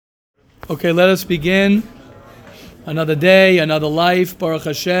Okay, let us begin. Another day, another life, Baruch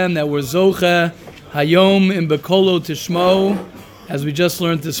Hashem, that we're Zoche, Hayom in Bekolo Tishmo, as we just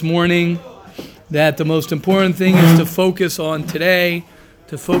learned this morning, that the most important thing is to focus on today,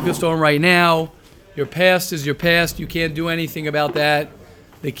 to focus on right now. Your past is your past. You can't do anything about that.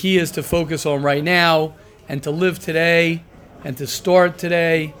 The key is to focus on right now and to live today and to start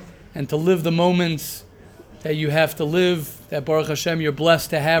today and to live the moments that you have to live, that Baruch Hashem you're blessed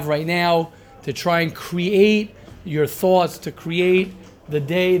to have right now, to try and create your thoughts, to create the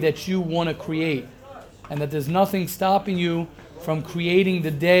day that you want to create. And that there's nothing stopping you from creating the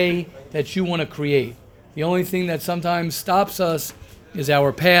day that you want to create. The only thing that sometimes stops us is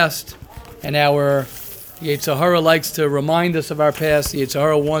our past, and our Yetzer Hara likes to remind us of our past. The Yetzer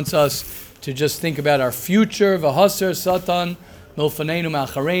Hara wants us to just think about our future. V'haser Satan milfanenu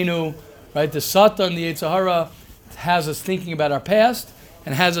ma'acharenu. Right, the Satan, the Yetzer Hara, has us thinking about our past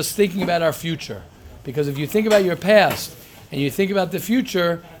and has us thinking about our future. Because if you think about your past and you think about the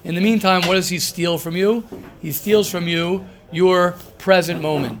future, in the meantime, what does he steal from you? He steals from you your present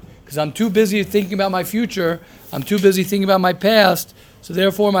moment. Because I'm too busy thinking about my future, I'm too busy thinking about my past, so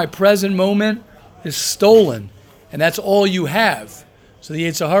therefore my present moment is stolen. And that's all you have. So the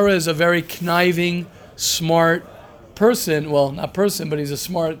Yetzer Hara is a very conniving, smart person, well, not person, but he's a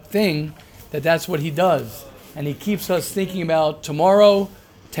smart thing, that's what he does. And he keeps us thinking about tomorrow,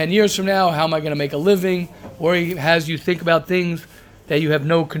 10 years from now, how am I going to make a living? Or he has you think about things that you have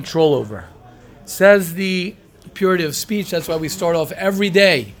no control over. Says the purity of speech, that's why we start off every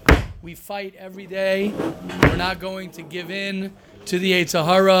day. We fight every day. We're not going to give in to the Yetzer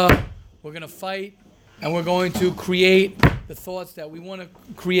Hara. We're going to fight, and we're going to create the thoughts that we want to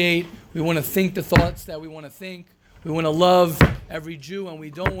create. We want to think the thoughts that we want to think. We want to love every Jew, and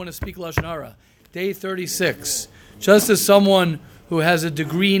we don't want to speak Lashon Hara. Day 36. Just as someone who has a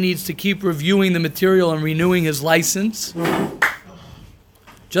degree needs to keep reviewing the material and renewing his license,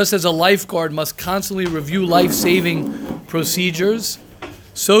 just as a lifeguard must constantly review life-saving procedures,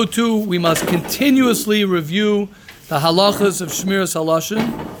 so too we must continuously review the halachas of Shmiras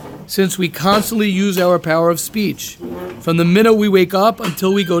HaLashon, since we constantly use our power of speech. From the minute we wake up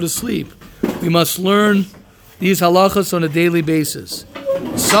until we go to sleep, we must learn these halachas on a daily basis.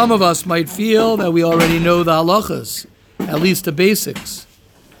 Some of us might feel that we already know the halachas, at least the basics.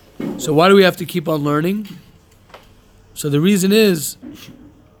 So why do we have to keep on learning? So the reason is,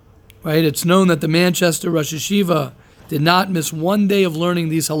 right, it's known that the Manchester Rosh Yeshiva did not miss one day of learning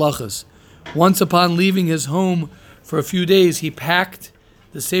these halachas. Once upon leaving his home for a few days, he packed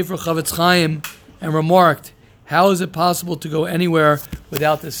the Sefer Chofetz Chaim and remarked, how is it possible to go anywhere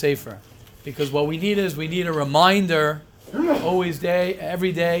without the Sefer? Because what we need is, we need a reminder,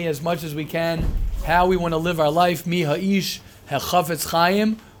 every day, as much as we can, how we want to live our life. Mi ha'ish ha'chafetz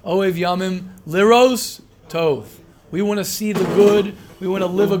chaim, oev yamim liros tov. We want to see the good. We want to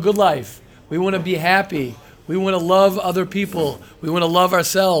live a good life. We want to be happy. We want to love other people. We want to love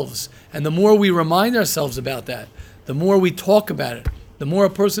ourselves. And the more we remind ourselves about that, the more we talk about it, the more a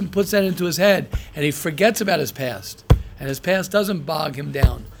person puts that into his head and he forgets about his past. And his past doesn't bog him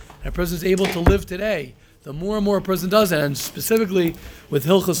down. And a person is able to live today. The more and more a person does that, and specifically with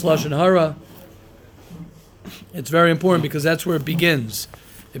Hilchos Lashon Hara, it's very important because that's where it begins.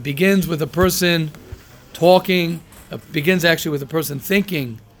 It begins with a person talking. It begins actually with a person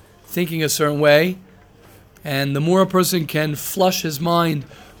thinking a certain way. And the more a person can flush his mind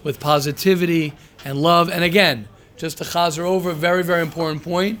with positivity and love, and again, just to chazer over, a very, very important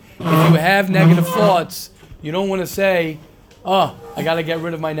point, if you have negative thoughts, you don't want to say, oh, I got to get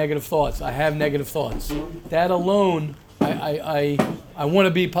rid of my negative thoughts. I have negative thoughts. That alone, I want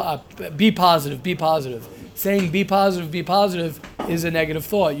to be positive, be positive. Saying be positive is a negative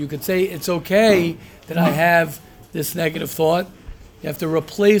thought. You could say it's okay that I have this negative thought. You have to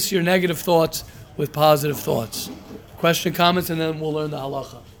replace your negative thoughts with positive thoughts. Question, comments, and then we'll learn the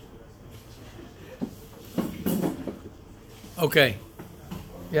halacha. Okay.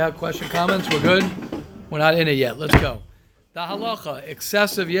 Yeah, question, comments? We're good? We're not in it yet. Let's go. The halacha,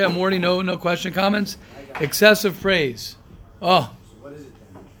 excessive, morning, no question, comments? Excessive praise. Oh. So what is it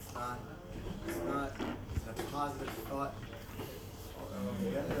then? It's not a positive thought.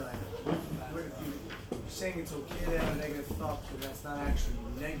 You're saying it's okay to have a negative thought, but that's not actually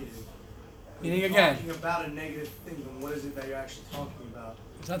negative. Meaning again. Talking about a negative thing, then what is it that you're actually talking about?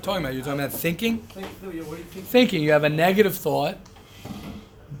 It's not talking about, you're talking about thinking? What do you think? Thinking, you have a negative thought,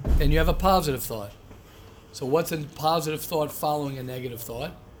 and you have a positive thought. So what's a positive thought following a negative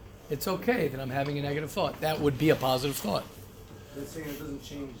thought? It's okay that I'm having a negative thought. That would be a positive thought. That's saying it doesn't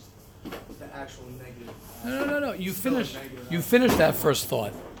change the actual negative. No. You finished that first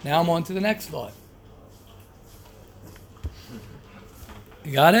thought. Now I'm on to the next thought.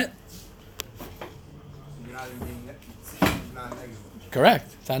 You got it? You're not even being not negative.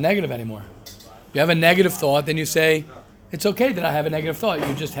 Correct. It's not negative anymore. You have a negative thought, then you say, it's okay that I have a negative thought.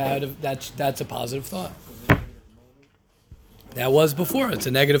 You just had that's a positive thought. That was before. It's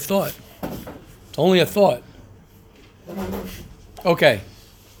a negative thought. It's only a thought. Okay.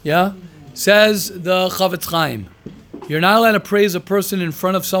 Yeah? Says the Chofetz Chaim, you're not allowed to praise a person in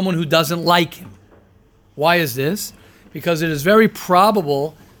front of someone who doesn't like him. Why is this? Because it is very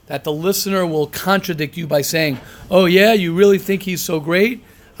probable that the listener will contradict you by saying, oh yeah, you really think he's so great?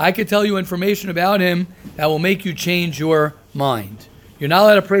 I could tell you information about him that will make you change your mind. You're not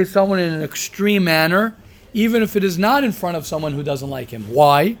allowed to praise someone in an extreme manner, even if it is not in front of someone who doesn't like him.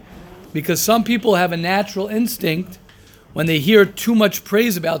 Why? Because some people have a natural instinct when they hear too much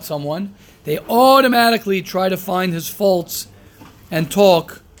praise about someone, they automatically try to find his faults and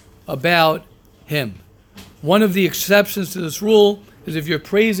talk about him. One of the exceptions to this rule is if you're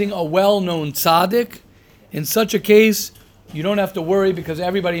praising a well-known tzaddik. In such a case, you don't have to worry because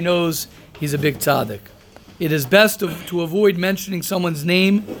everybody knows he's a big tzaddik. It is best to avoid mentioning someone's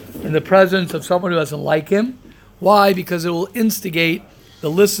name in the presence of someone who doesn't like him. Why? Because it will instigate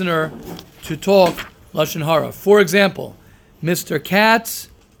the listener to talk Lashon Hara. For example, Mr. Katz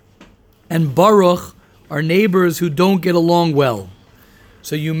and Baruch are neighbors who don't get along well.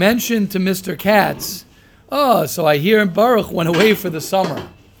 So you mentioned to Mr. Katz, oh, so I hear Baruch went away for the summer.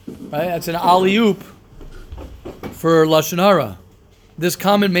 Right? That's an alley-oop for Lashon Hara. This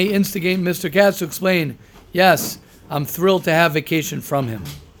comment may instigate Mr. Katz to explain, yes, I'm thrilled to have vacation from him.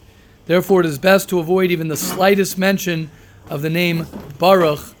 Therefore, it is best to avoid even the slightest mention of the name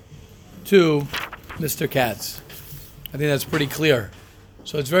Baruch to Mr. Katz. I think that's pretty clear.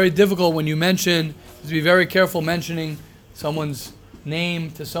 So it's very difficult when you mention, to be very careful mentioning someone's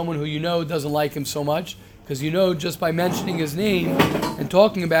name to someone who you know doesn't like him so much, because you know just by mentioning his name and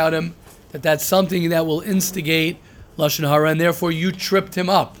talking about him that that's something that will instigate Lashon Hara, and therefore you tripped him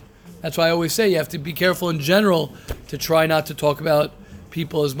up. That's why I always say you have to be careful in general to try not to talk about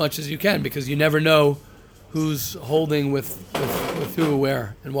people as much as you can, because you never know who's holding with who,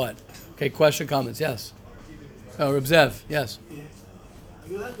 where, and what. Okay, question, comments, yes. Oh, Reb Zev, yes. Yeah.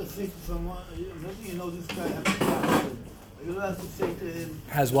 You have to say to someone, you know this guy has a problem. You have to say to him,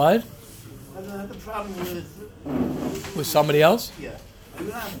 Has what? has a problem with... With somebody else? Yeah.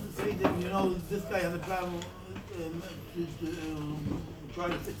 You have to say to him, you know, this guy has a problem, try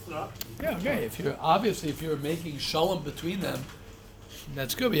to fix it up. Yeah, okay. If you're making shalom between them,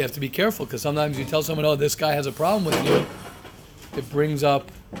 that's good, but you have to be careful, because sometimes you tell someone, oh, this guy has a problem with you, it brings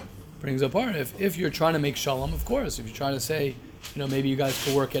up art. If you're trying to make shalom, of course. If you're trying to say, maybe you guys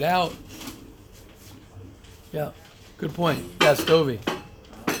could work it out. Yeah, good point. Yes, Dovi.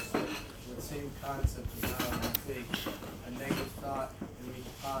 The same concept is not allowed to take a negative thought and make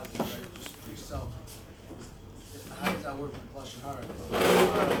it positive, right? Just for yourself. How does that work with Lashon Hara?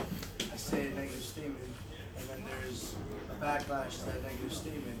 I say a negative statement, and then there's a backlash to that negative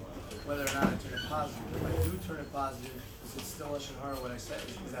statement, whether or not I turn it positive. If I do turn it positive, is it still Lashon Hara what I said?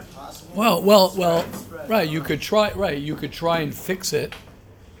 Is that possible? Well, right. You could try. Right, you could try and fix it.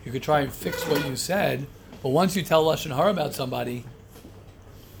 You could try and fix what you said. But once you tell Lashon Hara about somebody,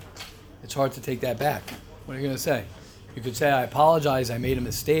 it's hard to take that back. What are you going to say? You could say, I apologize, I made a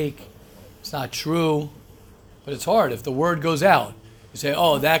mistake. It's not true. But it's hard. If the word goes out, you say,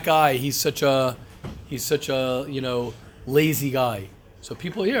 oh, that guy, he's such a lazy guy. So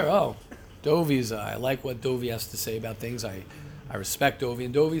people hear, oh, Dovi's, I like what Dovi has to say about things. I respect Dovi.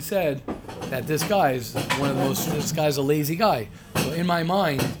 And Dovi said that this guy's a lazy guy. So in my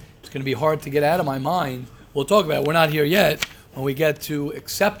mind, it's going to be hard to get out of my mind. We'll talk about it. We're not here yet. When we get to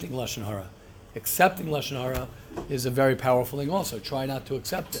accepting Lashon Hara. Accepting Lashon Hara is a very powerful thing also. Try not to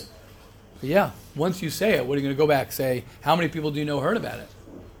accept it. But yeah, once you say it, what are you going to go back and say? How many people do you know heard about it?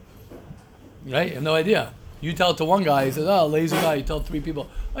 Right? You have no idea. You tell it to one guy, he says, oh, lazy guy. You tell 3 people,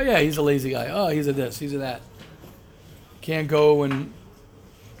 oh yeah, he's a lazy guy. Oh, he's a this, he's a that. Can't go and...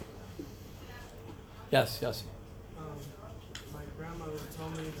 Yes. My grandmother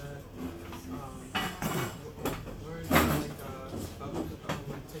told me that words like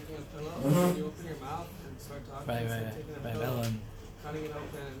when taking a pillow, when you open your mouth and start talking, taking a pillow, cutting it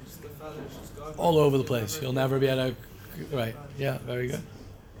open, and just lift out and just go. All over the place. You'll never be able to... Right. Yeah, very good.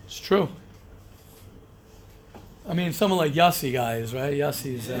 It's true. I mean, someone like Yossi guys, right?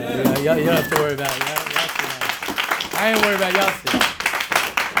 Yossi's, you don't have to worry about it. Yossi, I ain't worried about Yossi.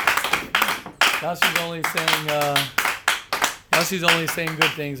 Yossi's only saying, Yossi's only saying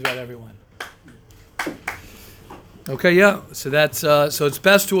good things about everyone. Okay, yeah. So that's so it's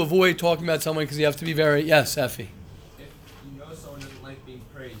best to avoid talking about someone because you have to be very Effie. If you know someone doesn't like being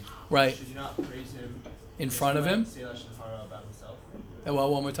praised, Right. should you not praise him In front of him? Say lashon hara about himself.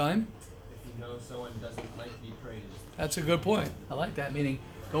 Well, one more time. If you know someone doesn't like to be praised, That's a good point. I like that. Meaning,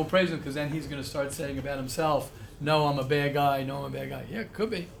 don't praise him because then he's going to start saying about himself, "No, I'm a bad guy. No, I'm a bad guy." Yeah,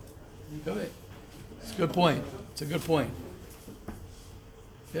 could be. Could be. It's a good point. It's a good point.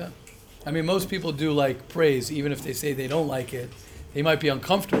 Yeah. I mean, most people do like praise, even if they say they don't like it. They might be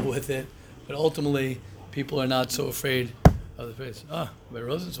uncomfortable with it, but ultimately, people are not so afraid of the praise. Ah, Rabbi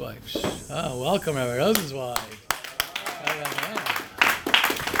Rosenzweig. Ah, welcome, Rabbi Rosenzweig.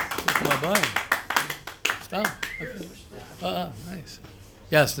 Stop. Okay. Nice.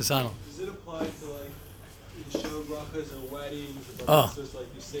 Yes, Nisano. Does it apply to like yeshiva brachas and weddings? Oh, Just like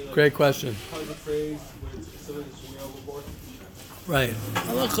you say, like, great question. tons of praise when it's something that's way overboard. Right.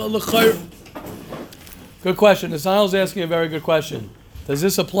 Good question. Nisano's asking a very good question. Does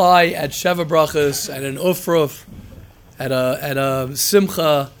this apply at Sheva Brachas, at an Ufruf, at a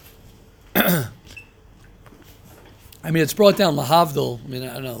Simcha? I mean, it's brought down Lahavdil. I mean,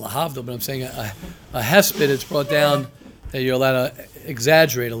 I don't know Lahavdil, but I'm saying a Hesped, it's brought down that you're allowed to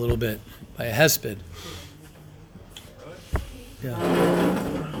exaggerate a little bit by a Hesped.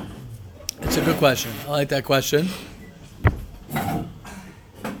 Yeah. It's a good question. I like that question.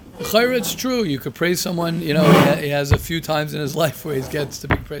 It's true. You could praise someone. You know, he has a few times in his life where he gets to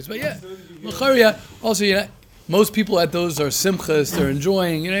be praised. But yeah, also, you know, most people at those are simchas. They're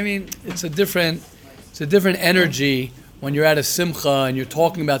enjoying. You know what I mean? It's a different energy when you're at a simcha and you're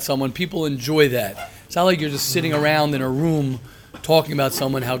talking about someone. People enjoy that. It's not like you're just sitting around in a room talking about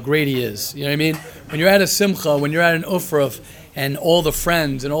someone how great he is. You know what I mean? When you're at a simcha, when you're at an ufruf, and all the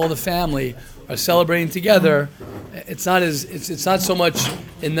friends and all the family are celebrating together, it's not so much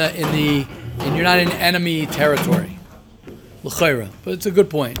in you're not in enemy territory. L'chaira. But it's a good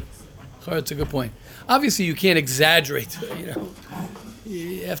point. It's a good point. Obviously you can't exaggerate, you know.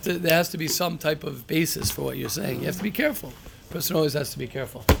 There has to be some type of basis for what you're saying. You have to be careful. A person always has to be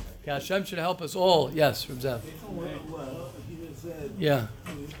careful. Okay, Hashem should help us all. Yes, Rabzev. Well, he just said, Yeah.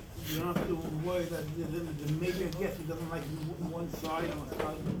 you don't have to worry that the major guest he doesn't like one side or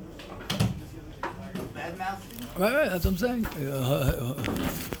bad mouthing. Right, that's what I'm saying.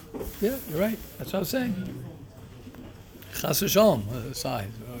 Yeah, you're right. That's what I'm saying. Chas v'shalom,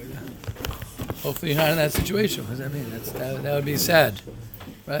 side. Hopefully you're not in that situation. What does that mean? That would be sad.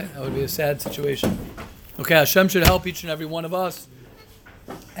 Right? That would be a sad situation. Okay, Hashem should help each and every one of us.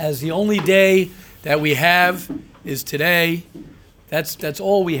 As the only day that we have is today, that's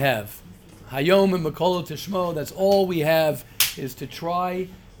all we have. Hayom and Makolo Tishmo, that's all we have is to try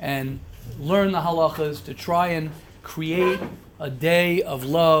and learn the halachas, to try and create a day of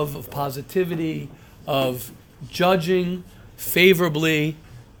love, of positivity, of judging favorably,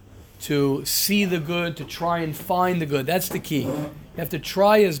 to see the good, to try and find the good. That's the key. You have to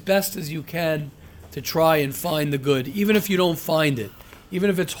try as best as you can to try and find the good, even if you don't find it, even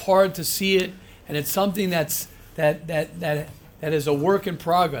if it's hard to see it, and it's something that is a work in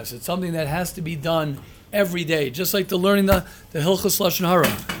progress. It's something that has to be done every day, just like learning the Hilchos Lashon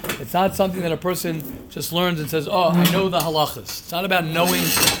Hara. It's not something that a person just learns and says, "Oh, I know the halachas." It's not about knowing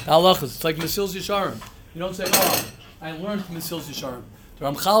the halachas. It's like Mesilas Yesharim. You don't say, "Oh, I learned Mesilas Yesharim." The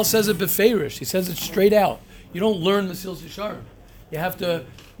Ramchal says it befeirish. He says it straight out. You don't learn Mesilas Yesharim.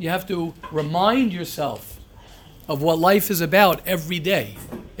 You have to remind yourself of what life is about every day.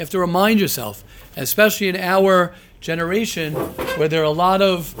 You have to remind yourself, especially in our generation where there are a lot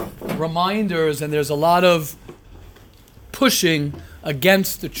of reminders and there's a lot of pushing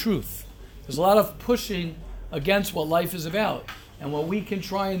against the truth. There's a lot of pushing against what life is about. And what we can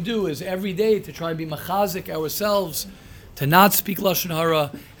try and do is every day to try and be machazik ourselves, to not speak Lashon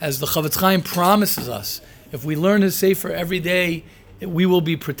Hara, as the Chofetz Chaim promises us. If we learn his Sefer every day, we will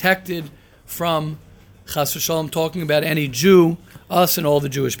be protected from Chas v'Shalom talking about any Jew, us and all the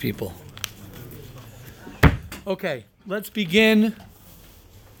Jewish people. Okay, let's begin.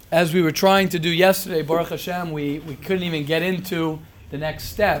 As we were trying to do yesterday, Baruch Hashem, we couldn't even get into the next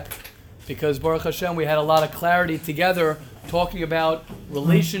step because Baruch Hashem, we had a lot of clarity together talking about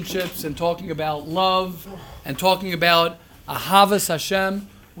relationships and talking about love and talking about Ahavas Hashem,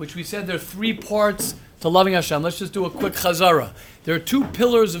 which we said there are 3 parts to loving Hashem. Let's just do a quick chazara. There are 2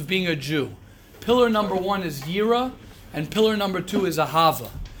 pillars of being a Jew. Pillar number 1 is Yira, and pillar number 2 is Ahava.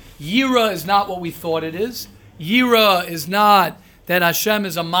 Yira is not what we thought it is. Yira is not that Hashem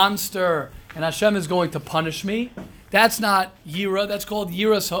is a monster and Hashem is going to punish me. That's not Yira. That's called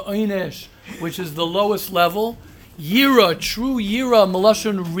Yiras Ha'onesh, which is the lowest level. Yira, true Yira,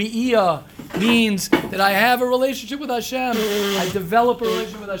 Melashon Re'iyah, means that I have a relationship with Hashem. I develop a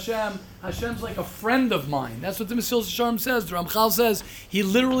relationship with Hashem. Hashem's like a friend of mine. That's what the Mesilas Yesharim says. The Ramchal says, he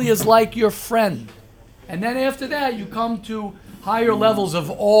literally is like your friend. And then after that, you come to higher levels of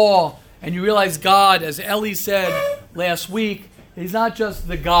awe, and you realize God, as Eli said last week, he's not just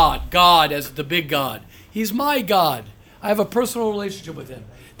the God as the big God. He's my God. I have a personal relationship with him.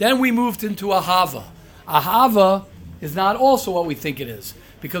 Then we moved into Ahava. Ahava is not also what we think it is,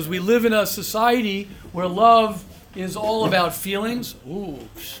 because we live in a society where love is all about feelings. Ooh,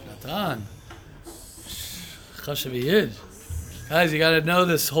 Natan. Chashaviyid. Guys, you got to know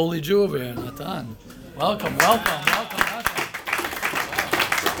this holy Jew over here, Natan. Welcome.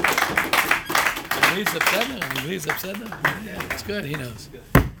 He's upset. Yeah, it's good. He knows.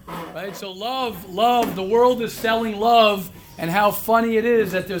 Right? So love. The world is selling love, and how funny it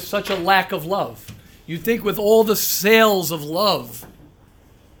is that there's such a lack of love. You think with all the sales of love,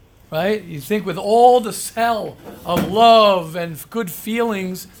 right? You think with all the sale of love and good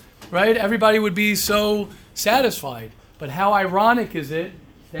feelings, right? Everybody would be so satisfied. But how ironic is it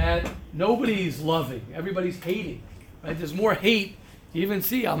that nobody's loving, everybody's hating, right? There's more hate. You even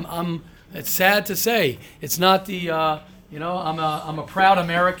see, it's sad to say, it's not the, I'm a proud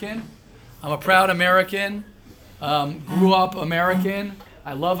American. I'm a proud American. Grew up American.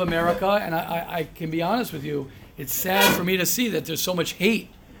 I love America, and I can be honest with you. It's sad for me to see that there's so much hate.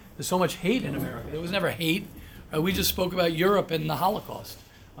 There's so much hate in America. There was never hate. We just spoke about Europe and the Holocaust.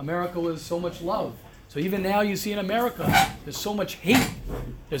 America was so much love. So even now you see in America, there's so much hate.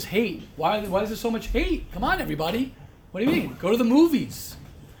 There's hate. Why is there so much hate? Come on, everybody. What do you mean? Go to the movies.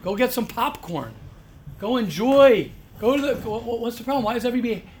 Go get some popcorn. Go enjoy. Go to the. What's the problem? Why is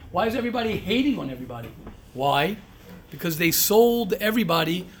everybody hating on everybody? Why? Because they sold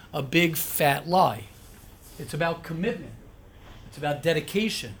everybody a big fat lie. It's about commitment. It's about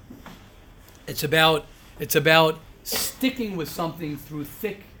dedication. It's about sticking with something through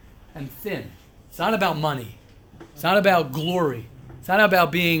thick and thin. It's not about money. It's not about glory. It's not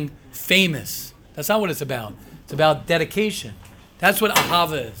about being famous. That's not what it's about. It's about dedication. That's what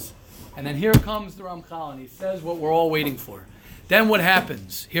Ahava is. And then here comes the Ramchal, and he says what we're all waiting for. Then what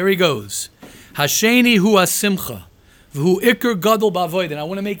happens? Here he goes. Hasheni hu asimcha, v'hu ikar gadol b'avoid. And I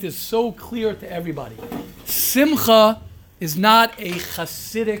want to make this so clear to everybody. Simcha is not a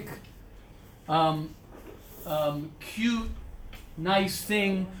Hasidic, cute, nice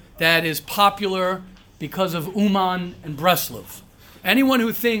thing that is popular because of Uman and Breslov. Anyone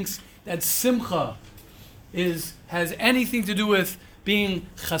who thinks that Simcha has anything to do with being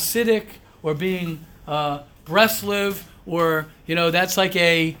Hasidic or being Breslov, or that's like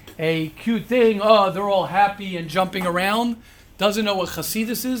a cute thing. Oh, they're all happy and jumping around. Doesn't know what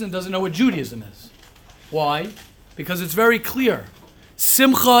Hasidus is and doesn't know what Judaism is. Why? Because it's very clear.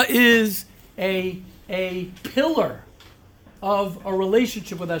 Simcha is a pillar of a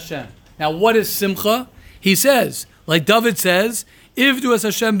relationship with Hashem. Now, what is Simcha? He says, like David says, Ivdu es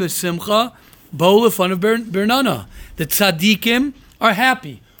Hashem b'simcha, bo lefanav bernana. The tzaddikim are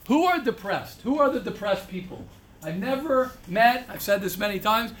happy. Who are depressed? Who are the depressed people? I've said this many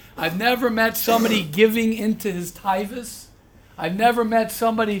times, I've never met somebody giving into his tivus. I've never met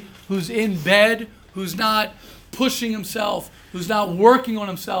somebody who's in bed, who's not pushing himself, who's not working on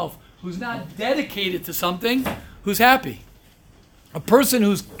himself, who's not dedicated to something, who's happy. A person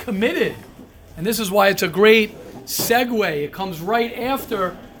who's committed, and this is why it's a great segue. It comes right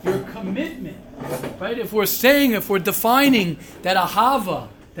after your commitment, right? If we're defining that ahava,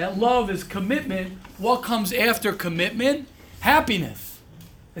 that love is commitment, what comes after commitment? Happiness.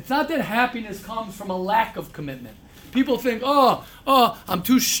 It's not that happiness comes from a lack of commitment. People think, I'm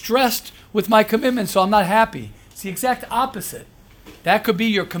too stressed with my commitment, so I'm not happy. It's the exact opposite. That could be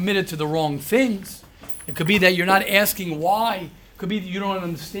you're committed to the wrong things. It could be that you're not asking why. It could be that you don't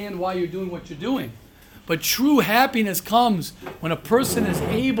understand why you're doing what you're doing. But true happiness comes when a person is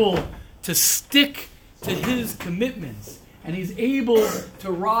able to stick to his commitments, and he's able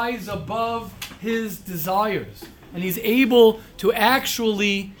to rise above his desires, and he's able to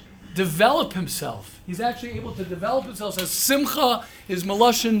actually develop himself. He's actually able to develop himself. So simcha is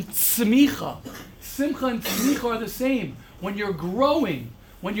melashon tzmicha. Simcha and tzmicha are the same. When you're growing,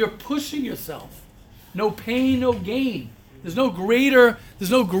 when you're pushing yourself, no pain, no gain. There's no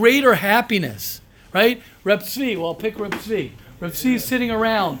greater happiness, right? Reb Tzvi, well, pick Reb Tzvi. Reb Tzvi is sitting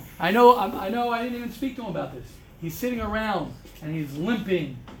around. I know. I didn't even speak to him about this. He's sitting around and he's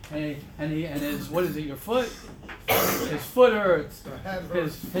limping, and his, what is it? Your foot? His foot hurts.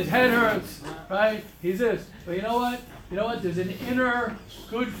 His head hurts, right? He's this. But you know what? There's an inner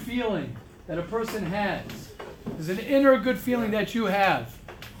good feeling that a person has There's an inner good feeling that you have,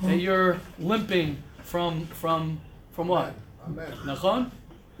 that you're limping from what? Amen. Nachon?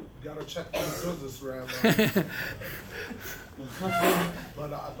 Gotta check the mezuzahs around.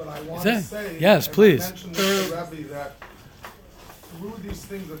 But I want to say, yes, please. I mentioned to the Rebbe that through these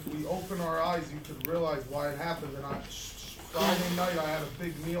things, if we open our eyes, you could realize why it happened. And Friday night, I had a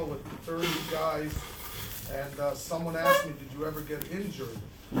big meal with 30 guys, and someone asked me, "Did you ever get injured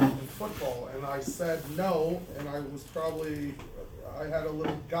in football?" And I said no, and I had a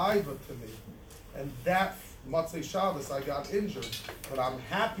little gaiva to me, and that Motzei Shabbos I got injured. But I'm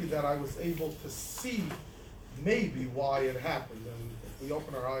happy that I was able to see maybe why it happened, and if we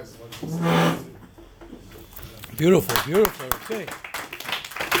open our eyes, let's just see. Beautiful. Okay.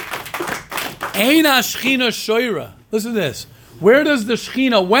 Eina Shechina Shoira. Listen to this. Where does the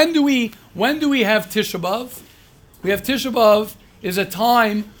Shechina? When do we have Tisha B'Av? We have Tisha B'Av is a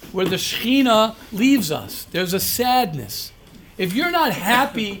time where the Shechina leaves us. There's a sadness. If you're not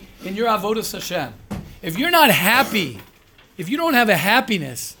happy in your Avodas Hashem, if you're not happy, if you don't have a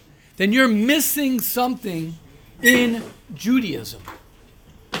happiness, then you're missing something in Judaism.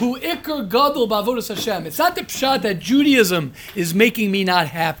 Hu ikar gadol b'avodas Hashem. It's not the pshat that Judaism is making me not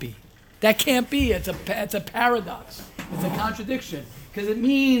happy. That can't be. It's a paradox. It's a contradiction. Because it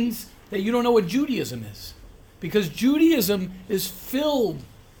means that you don't know what Judaism is. Because Judaism is filled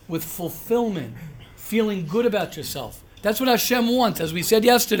with fulfillment, feeling good about yourself. That's what Hashem wants, as we said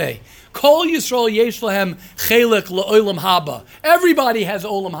yesterday. Kol Yisrael yesh lahem chelik le'olam haba. Everybody has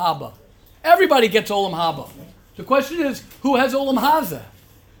olam haba. Everybody gets olam haba. The question is, who has olam haza?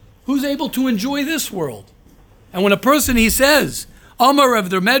 Who's able to enjoy this world? And when a person, he says, Amar Rebbe,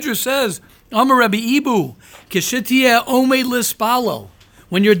 the Medrash says, Amar Rebbe Ibu, Kishitiyeh omei lispalo.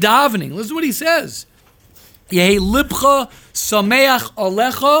 When you're davening, listen to what he says. Yehi libcha sameach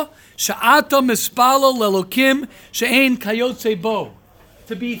alecha sha'ata mispalo lelokim she'ein kayotze bo.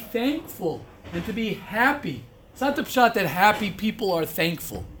 To be thankful and to be happy. It's not the pshat that happy people are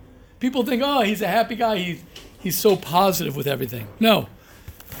thankful. People think, oh, he's a happy guy. He's so positive with everything. No.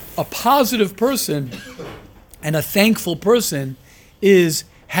 A positive person and a thankful person is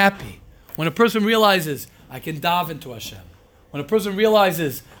happy. When a person realizes, I can daven to Hashem. When a person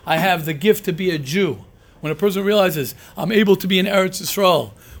realizes, I have the gift to be a Jew. When a person realizes, I'm able to be in Eretz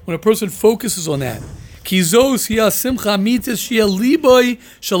Yisrael. When a person focuses on that. Kizos hiya simcha mitzis shia liboy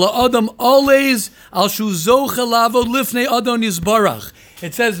shala adam always al shu zocha lavod lifnei adon yisbarach.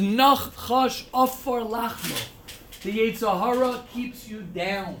 It says, nach chash afar lachmo. The Yetzer Hara keeps you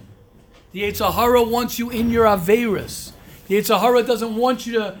down. The Yetzer Hara wants you in your Averis. The Yetzer Hara doesn't want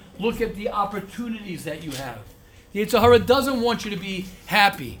you to look at the opportunities that you have. The Yetzer Hara doesn't want you to be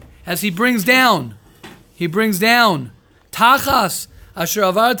happy. As he brings down, Tachas asher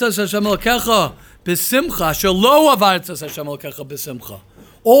avartas Hashem Elokecha b'simcha, asher lo avartas Hashem Elokecha b'simcha.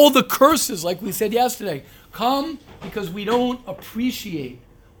 All the curses, like we said yesterday, come because we don't appreciate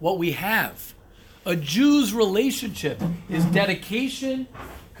what we have. A Jew's relationship is dedication,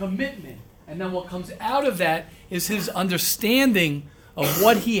 commitment, and then what comes out of that is his understanding of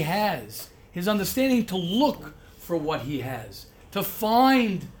what he has, his understanding to look for what he has, to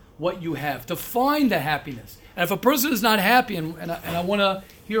find what you have, to find the happiness. And if a person is not happy, and I want to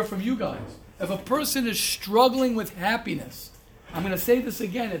hear from you guys, if a person is struggling with happiness, I'm going to say this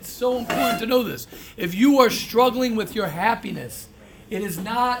again, it's so important to know this. If you are struggling with your happiness, it's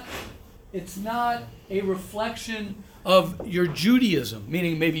not a reflection of your Judaism,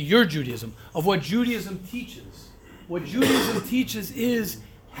 meaning maybe your Judaism, of what Judaism teaches. What Judaism teaches is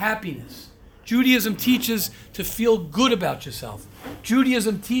happiness. Judaism teaches to feel good about yourself.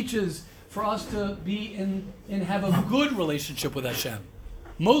 Judaism teaches for us to be and have a good relationship with Hashem.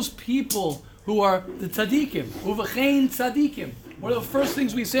 Most people who are the tzaddikim, uvechein tzaddikim, one of the first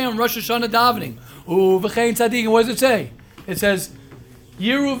things we say on Rosh Hashanah davening, uvechein tzaddikim, what does it say? It says,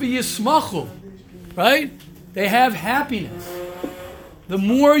 Yiru v'yismachu, right? They have happiness. The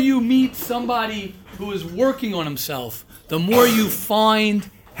more you meet somebody who is working on himself, the more you find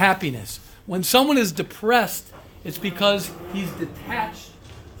happiness. When someone is depressed, it's because he's detached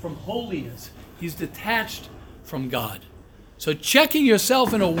from holiness. He's detached from God. So checking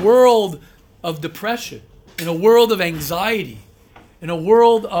yourself in a world of depression, in a world of anxiety, in a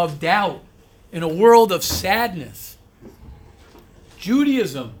world of doubt, in a world of sadness,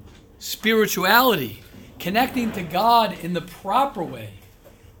 Judaism, spirituality, connecting to God in the proper way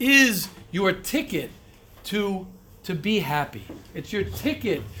is your ticket to be happy. It's your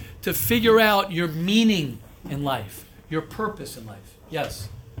ticket to figure out your meaning in life, your purpose in life. Yes,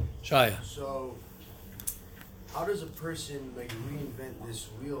 Shaya. So, how does a person reinvent this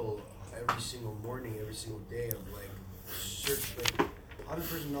wheel every single morning, every single day of like search, like how does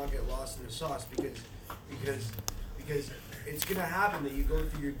a person not get lost in the sauce? Because it's gonna happen that you go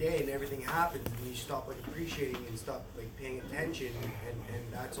through your day and everything happens and you stop like appreciating and stop like paying attention and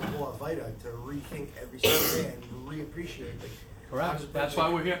that's a whole Avaida to rethink every single day and reappreciate like. Correct. That's why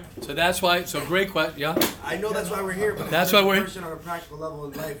we're here. So that's why. So great question. Yeah. I know that's why we're here, but that's how why does we're a person on a practical level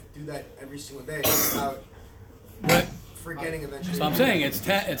in life do that every single day without forgetting eventually. So I'm saying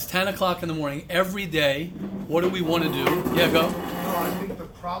it's 10 o'clock in the morning every day. What do we want to do? Yeah, go. No, I think the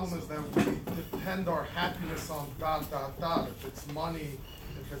problem is that we depend our happiness on ... If it's money,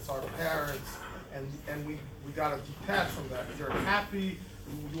 if it's our parents, and we gotta detach from that. If you're happy,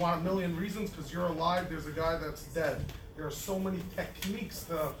 you want a million reasons because you're alive. There's a guy that's dead. There are so many techniques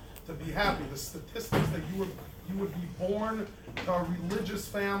to be happy. The statistics that you would be born to a religious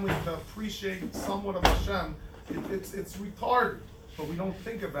family to appreciate somewhat of Hashem. It's retarded, but we don't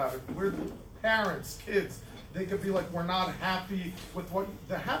think about it. We're parents, kids. They could be like, we're not happy with what.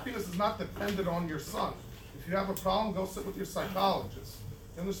 The happiness is not dependent on your son. If you have a problem, go sit with your psychologist.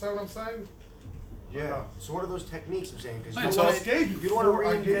 You understand what I'm saying? Yeah. So what are those techniques I'm saying? Because you don't want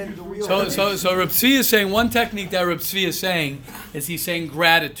to reinvent the wheel. So Reb Tzvi is saying one technique that Reb Tzvi is saying is he's saying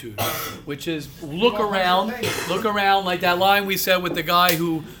gratitude, which is look around like that line we said with the guy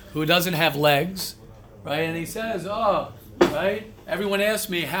who doesn't have legs, right? And he says, oh, right. Everyone asked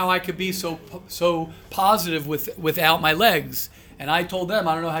me how I could be so positive without my legs, and I told them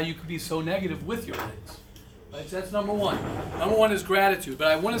I don't know how you could be so negative with your legs. Right, so that's number one. Number one is gratitude. But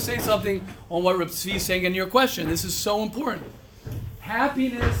I want to say something on what Reb Tzvi is saying in your question. This is so important.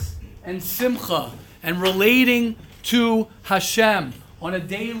 Happiness and simcha and relating to Hashem on a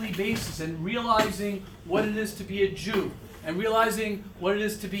daily basis and realizing what it is to be a Jew and realizing what it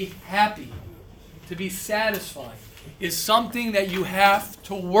is to be happy, to be satisfied, is something that you have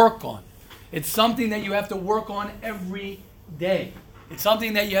to work on. It's something that you have to work on every day. It's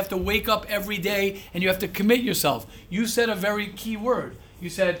something that you have to wake up every day and you have to commit yourself. You said a very key word. You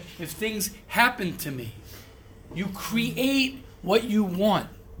said, if things happen to me, you create what you want.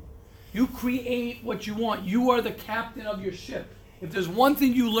 You create what you want. You are the captain of your ship. If there's one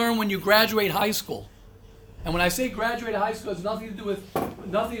thing you learn when you graduate high school, and when I say graduate high school, it's nothing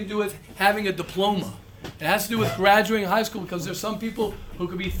to do with having a diploma. It has to do with graduating high school because there's some people who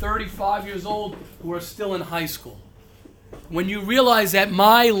could be 35 years old who are still in high school. When you realize that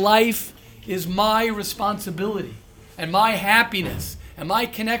my life is my responsibility and my happiness and my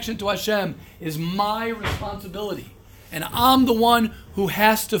connection to Hashem is my responsibility and I'm the one who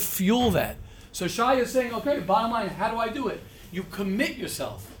has to fuel that. So Shai is saying, okay, bottom line, how do I do it? You commit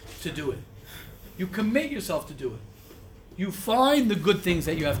yourself to do it. You commit yourself to do it. You find the good things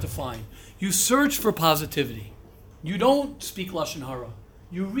that you have to find. You search for positivity. You don't speak Lashon Hara.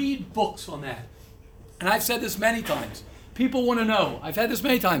 You read books on that. And I've said this many times. People want to know. I've had this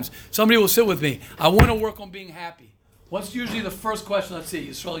many times. Somebody will sit with me. I want to work on being happy. What's usually the first question? Let's see.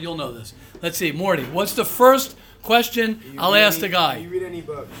 Yisrael, you'll know this. Let's see. Morty, what's the first question I'll ask the guy? Do you read any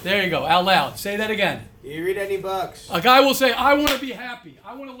books? There you go. Out loud. Say that again. Do you read any books? A guy will say, I want to be happy.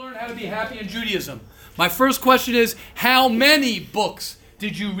 I want to learn how to be happy in Judaism. My first question is, how many books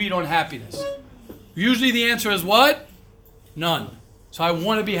did you read on happiness? Usually the answer is what? None. So I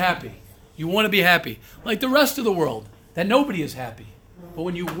want to be happy. You want to be happy. Like the rest of the world, that nobody is happy. But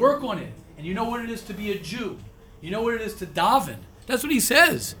when you work on it, and you know what it is to be a Jew, you know what it is to daven, that's what he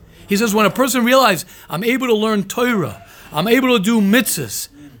says. He says, when a person realizes, I'm able to learn Torah, I'm able to do mitzvahs,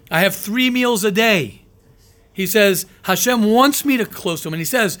 I have 3 meals a day. He says, Hashem wants me to close to him. And he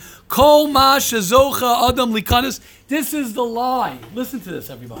says, Kol ma shezocha adam likanis. This is the lie. Listen to this,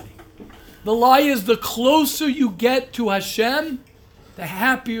 everybody. The lie is the closer you get to Hashem, the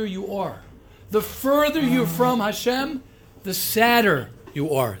happier you are. The further you're from Hashem, the sadder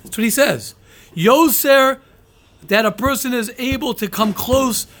you are. That's what he says. Yoser, that a person is able to come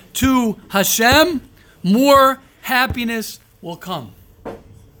close to Hashem, more happiness will come.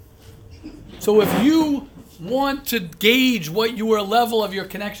 So if you want to gauge what your level of your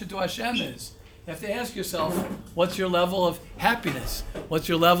connection to Hashem is, you have to ask yourself, what's your level of happiness? What's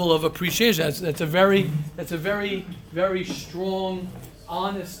your level of appreciation? That's a very, very strong,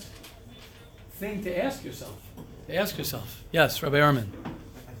 honest thing to ask yourself. Yes, Rabbi Ehrman.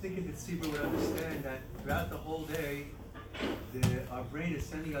 I think if the tzibur would understand that throughout the whole day, our brain is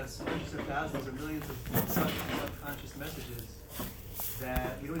sending us hundreds of thousands or millions of subconscious messages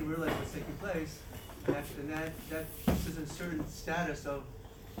that we don't even realize what's taking place, and that puts us in a certain status of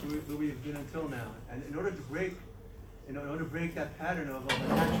where we've been until now. And in order to break that pattern of a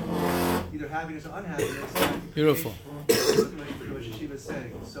natural either happiness or unhappiness. Beautiful. What yeshiva is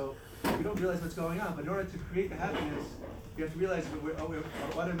saying. So we don't realize what's going on, but in order to create the happiness, you have to realize that our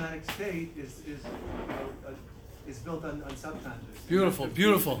automatic state is built on subconscious. Beautiful,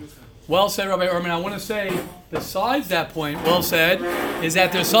 beautiful. Well said, Rabbi Ehrman. I want to say, besides that point, well said, is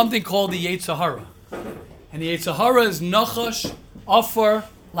that there's something called the Yetzirah. And the Yetzirah is Nachash Afar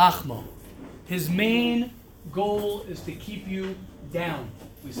Lachmo. His main goal is to keep you down.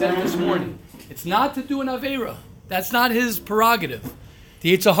 We said it this morning. It's not to do an Aveira. That's not his prerogative.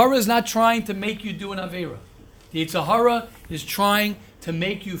 The Yetzirah is not trying to make you do an Aveira. The Yetzirah is trying to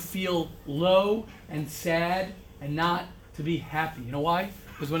make you feel low and sad and not to be happy. You know why?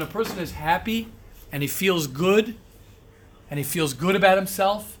 Because when a person is happy and he feels good about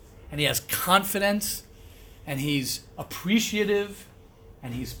himself, and he has confidence, and he's appreciative,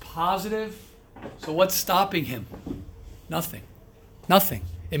 and he's positive, so what's stopping him? Nothing. Nothing.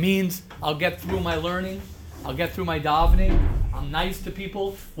 It means I'll get through my learning, I'll get through my davening, I'm nice to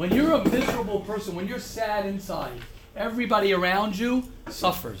people. When you're a miserable person, when you're sad inside, everybody around you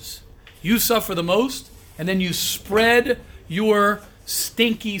suffers. You suffer the most, and then you spread your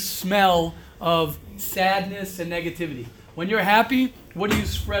stinky smell of sadness and negativity. When you're happy, what do you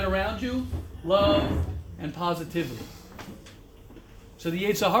spread around you? Love and positivity. So the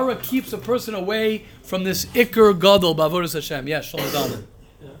Yetzirah keeps a person away from this Iker Gadol b'avodas Hashem. Yes, Shalom Zalman.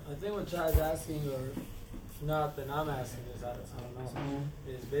 Yeah, I think what Chad's asking, or not that I'm asking this, I don't know,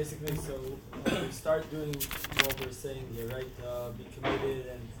 is basically so when we start doing what we're saying here, right? Be committed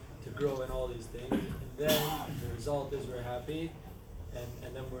and to grow in all these things. And then the result is we're happy,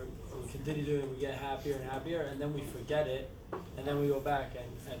 and then we continue doing it, we get happier and happier, and then we forget it, and then we go back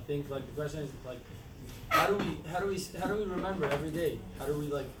and think, like, the question is, like, how do we remember every day? How do we,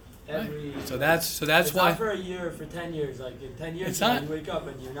 like, every... So that's it's why... not for a year, for 10 years. Like, in 10 years, you wake up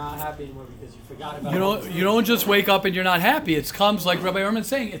and you're not happy anymore because you forgot about it. You don't just wake up and you're not happy. It comes, like Rabbi Ehrman's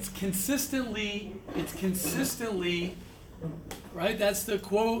saying, it's consistently, right? That's the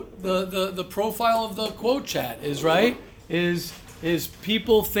quote, the profile of the quote chat is, right? Is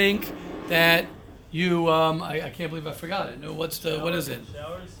people think that you, I can't believe I forgot it. No, what is it?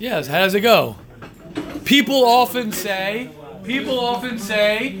 Yes, how does it go? People often say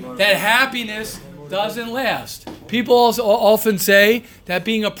that happiness doesn't last. People also often say that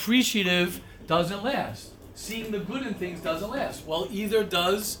being appreciative doesn't last. Seeing the good in things doesn't last. Well, either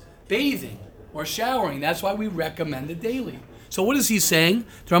does bathing or showering. That's why we recommend it daily. So what is he saying?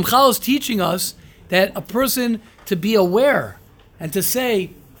 The Ramchal is teaching us that a person to be aware and to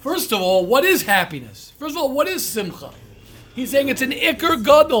say, first of all, what is happiness? First of all, what is simcha? He's saying it's an Iker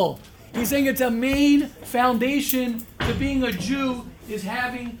Gadol. He's saying it's a main foundation to being a Jew is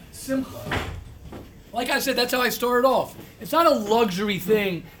having simcha. Like I said, that's how I started off. It's not a luxury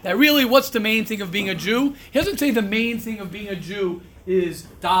thing that really, what's the main thing of being a Jew? He doesn't say the main thing of being a Jew is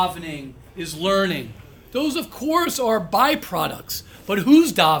davening, is learning. Those, of course, are byproducts. But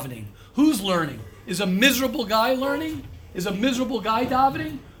who's davening? Who's learning? Is a miserable guy learning? Is a miserable guy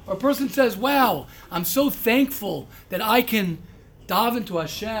davening? Or a person says, wow, I'm so thankful that I can daven to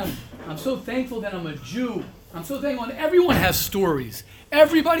Hashem. I'm so thankful that I'm a Jew. I'm so thankful. And everyone has stories.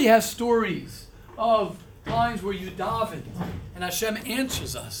 Everybody has stories of times where you daven and Hashem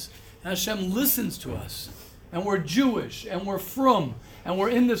answers us. And Hashem listens to us. And we're Jewish and we're frum. And we're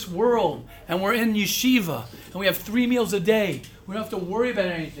in this world. And we're in yeshiva. And we have 3 meals a day. We don't have to worry about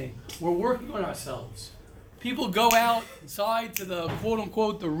anything. We're working on ourselves. People go outside to the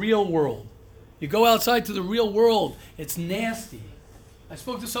quote-unquote the real world. You go outside to the real world. It's nasty. I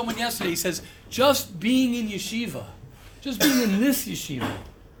spoke to someone yesterday. He says, just being in yeshiva, just being in this yeshiva,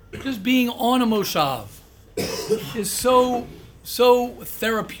 just being on a moshav is so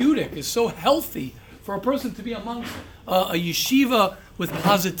therapeutic, is so healthy for a person to be amongst a yeshiva with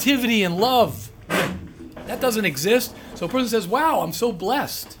positivity and love. That doesn't exist. So a person says, wow, I'm so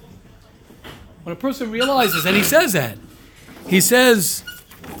blessed. When a person realizes, and he says that, he says,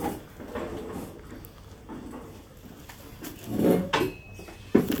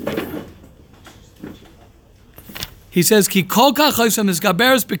 Ki kol kach ha'isam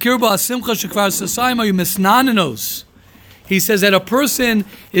misgaberes bekirbo ha'simcha shekvar sasayim hayu misnanenos. He says that a person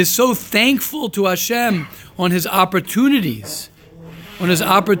is so thankful to Hashem on his opportunities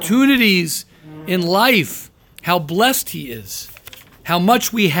in life, how blessed he is, how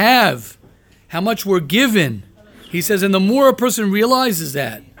much we have, how much we're given. He says, and the more a person realizes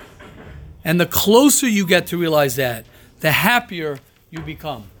that, and the closer you get to realize that, the happier you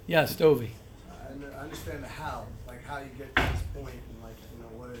become. Yes, Dovi. I understand the how, like how you get to this point, and like, you know,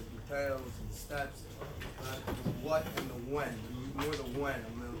 what are the details and steps, the what and the when. More the when.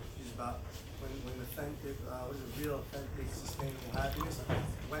 I'm going to use about when authentic, real authentic, sustainable happiness,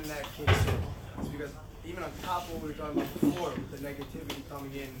 when that kicks in. It's because even on top of what we were talking about before, with the negativity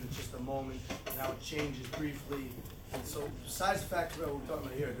coming in just a moment, and how it changes briefly. And so, besides the fact of what we're talking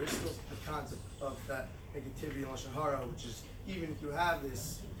about here, there's still the concept of that negativity in Lashon Hara, which is, even if you have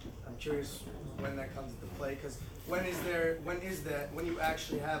this, I'm curious when that comes into play, because when you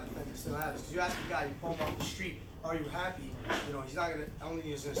actually have authentic still happiness? Because you ask a guy, you pull him off the street, are you happy? You know, he's not gonna, I don't think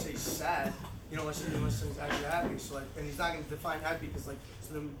he's gonna say sad, you know, unless he's actually happy. So like, and he's not gonna define happy because like,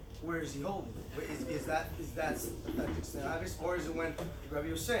 so then where is he holding it? Is that authentic still happiness, or is it when Rabbi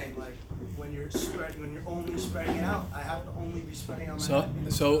was saying like when you're only spreading it out? I have to only be spreading out my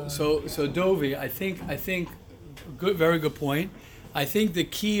happiness. So Dovi, I think, good, very good point. I think the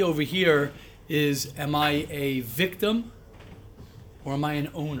key over here is, am I a victim or am I an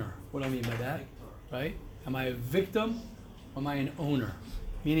owner? What do I mean by that? Right? Am I a victim or am I an owner?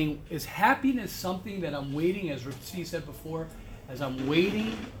 Meaning, is happiness something that I'm waiting, as Ritzi said before, as I'm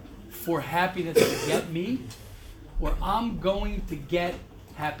waiting for happiness to get me, or I'm going to get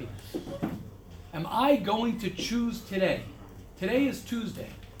happiness? Am I going to choose today? Today is Tuesday.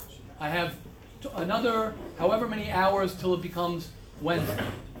 I have another however many hours till it becomes Wednesday.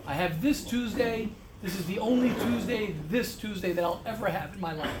 I have this Tuesday. This is the only Tuesday, this Tuesday, that I'll ever have in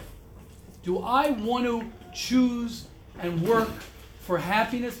my life. Do I want to choose and work for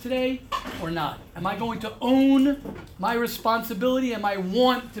happiness today or not? Am I going to own my responsibility? Am I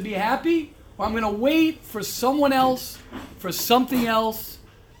want to be happy? Or I'm going to wait for someone else, for something else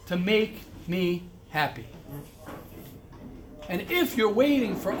to make me happy? And if you're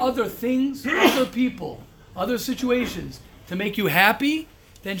waiting for other things, other people, other situations to make you happy,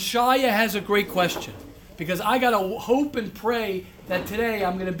 then Shaya has a great question. Because I got to hope and pray that today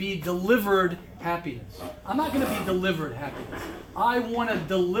I'm going to be delivered happiness. I'm not going to be delivered happiness. I want to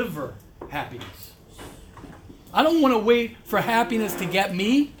deliver happiness. I don't want to wait for happiness to get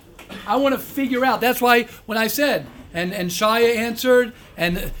me. I want to figure out. That's why when I said, and Shaya answered,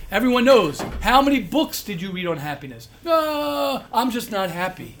 and everyone knows, how many books did you read on happiness? No, I'm just not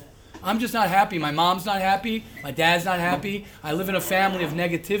happy. I'm just not happy. My mom's not happy. My dad's not happy. I live in a family of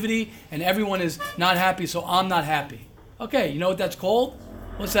negativity, and everyone is not happy, so I'm not happy. Okay, you know what that's called?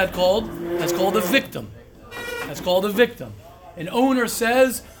 What's that called? That's called a victim. That's called a victim. An owner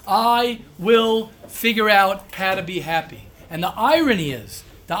says, I will figure out how to be happy. And the irony is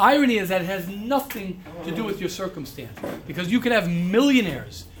that it has nothing to do with your circumstance. Because you could have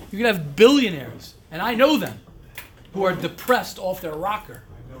millionaires, you could have billionaires, and I know them, who are depressed off their rocker,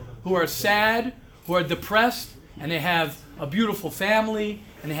 who are sad, who are depressed, and they have a beautiful family,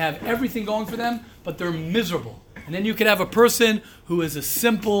 and they have everything going for them, but they're miserable. And then you could have a person who is a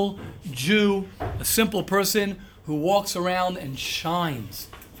simple Jew, a simple person who walks around and shines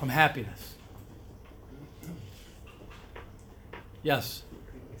from happiness. Yes?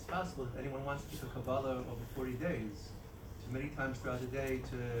 It's possible if anyone wants to do Kabbalah over 40 days, to many times throughout the day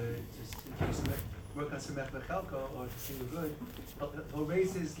to work on Samech Bechelko or to sing the good, he'll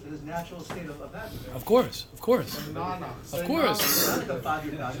raise his natural state of happiness. Of course. Of Of course. Not the 5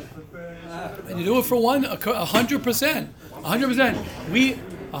 years, And you do it for 100%. 100%.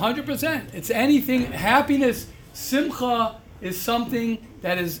 100%. It's anything. Happiness, simcha, is something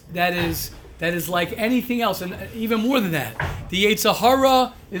that is like anything else, and even more than that. The Yetzer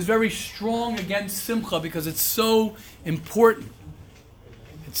Hara is very strong against simcha because it's so important.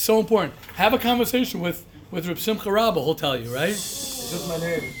 It's so important. Have a conversation with Reb Simcha Rabba, he'll tell you, right? It's just my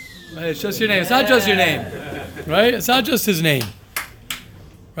name. Right, it's just your name. It's not just your name. Right? It's not just his name.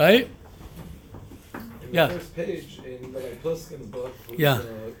 Right? In Yeah. the first page in Rabbi Pliskin's book, who's Yeah.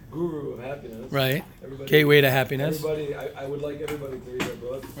 the guru of happiness. Right. Everybody- Gateway to happiness. Everybody, I would like everybody to read that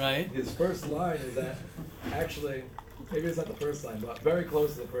book. Right. His first line is that, actually, maybe it's not the first line, but very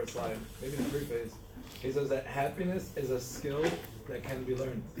close to the first line, maybe the preface. He says that happiness is a skill that can be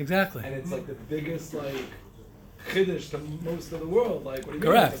learned. Exactly. And it's like the biggest, chiddush to most of the world. Like, what do you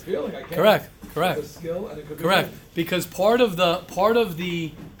Correct. mean? It's a feeling. I can't. Correct. It's a skill, and it could be Correct. learned. Because part of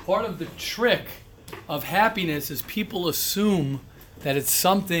the trick of happiness is people assume that it's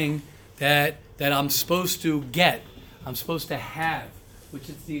something that I'm supposed to get, I'm supposed to have, which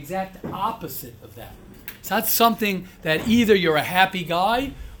is the exact opposite of that. It's not something that either you're a happy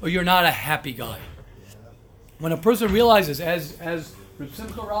guy or you're not a happy guy. When a person realizes, as Reb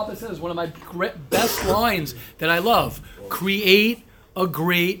Simcha Rabba says, one of my best lines that I love, create a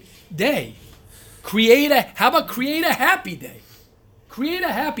great day. How about create a happy day? Create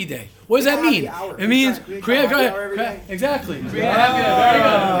a happy day. What does that mean? It means create a happy hour every day. Exactly. Create a happy hour. Very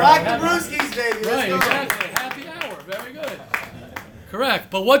good. Rock the brewskis, baby. Let's Right, go. exactly. Happy hour. Very good.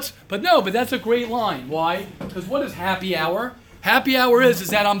 Correct. But that's a great line. Why? Because what is happy hour? Happy hour is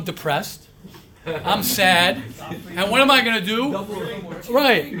that I'm depressed, I'm sad, and what am I going to do?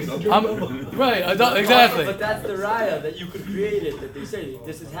 Right. Exactly. But that's the raya that you could create it. That they say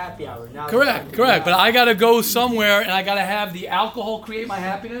this is happy hour now. Correct. But I got to go somewhere, and I got to have the alcohol create my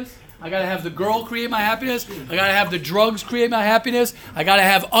happiness. I got to have the girl create my happiness. I got to have the drugs create my happiness. I got to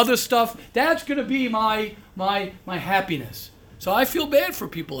have other stuff. That's going to be my happiness. So I feel bad for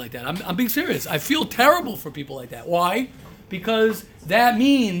people like that. I'm being serious. I feel terrible for people like that. Why? Because that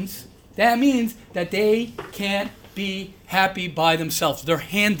means that they can't be happy by themselves. They're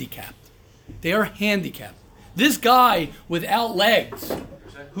handicapped. They are handicapped. This guy without legs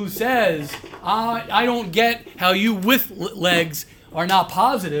who says, I don't get how you with legs are not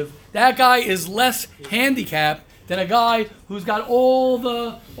positive, that guy is less handicapped than a guy who's got all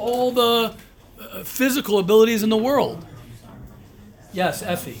the physical abilities in the world. Yes,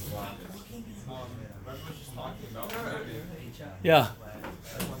 Effie. Yeah.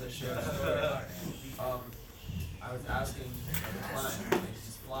 I was asking the client,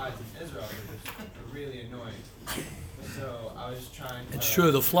 these flies in Israel are really annoying. So I was trying to... It's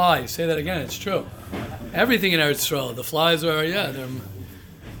true, the flies. Say that again, it's true. Everything in Eretz Israel, the flies are, they're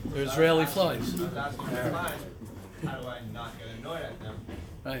Israeli flies. I was asking the client, how do I not get annoyed at them?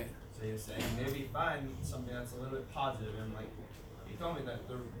 Right. So he was saying, maybe find something that's a little bit positive. And he told me that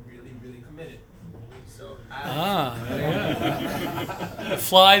they're really, really committed. So very good. The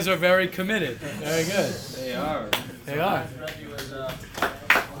flies are very committed. Very good. They are. They are. Rebbe was,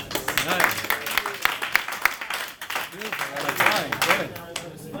 Nice. Good.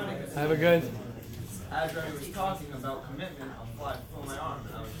 Have a good. As Rebbe was talking about commitment, a fly flew my arm,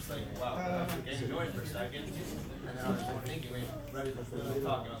 and I was just like, wow, I was getting annoyed for a second. And then I was just thinking, wait, Rebbe was really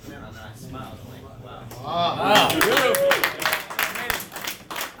talking about commitment, and then I smiled. I'm like, wow. Wow, beautiful.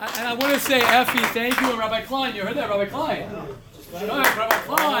 And I want to say, Effie, thank you, and Rabbi Klein. You heard that, Rabbi Klein? Rabbi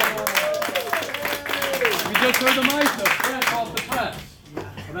Klein. We just heard the mic, the press off the press,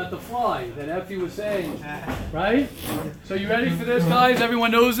 about the fly that Effie was saying, right? So you ready for this, guys?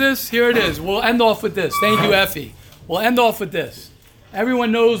 Everyone knows this? Here it is. We'll end off with this. Thank you, Effie. We'll end off with this.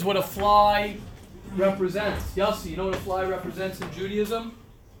 Everyone knows what a fly represents. Yossi, you know what a fly represents in Judaism?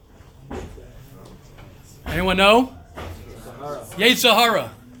 Anyone know? Yetzirah.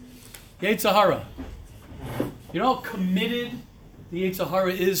 Yetzirah. You know how committed the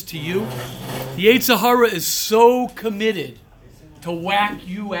Yetzirah is to you? The Yetzirah is so committed to whack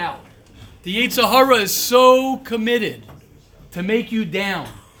you out. The Yetzirah is so committed to make you down.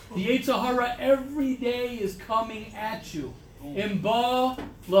 The Yetzirah every day is coming at you. Imba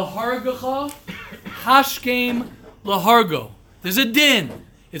lahargacha, hashkem lahargo. There's a din.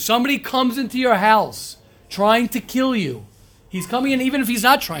 If somebody comes into your house trying to kill you, he's coming in even if he's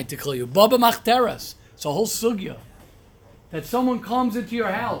not trying to kill you. Baba machteres. It's a whole sugya. That someone comes into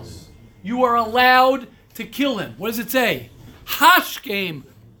your house, you are allowed to kill him. What does it say? Hashkem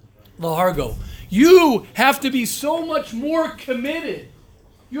lahargo. You have to be so much more committed.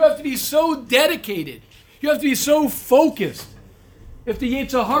 You have to be so dedicated. You have to be so focused. If the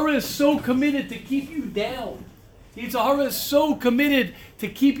Yetzirah is so committed to keep you down, the Yetzirah is so committed to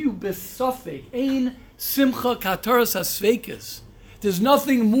keep you besufik. Ein simcha kataras hasveikas. There's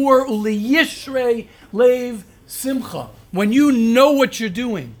nothing more uliyishrei lev simcha. When you know what you're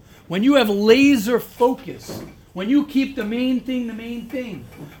doing, when you have laser focus, when you keep the main thing,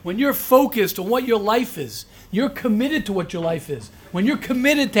 when you're focused on what your life is, you're committed to what your life is, when you're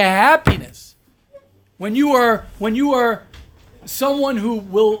committed to happiness, when you are someone who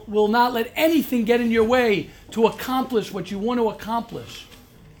will not let anything get in your way to accomplish what you want to accomplish,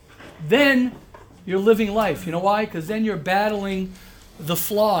 then you're living life. You know why? Because then you're battling the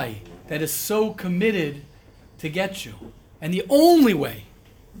fly that is so committed to get you. And the only way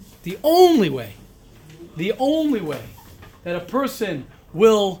that a person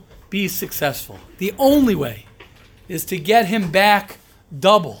will be successful, the only way is to get him back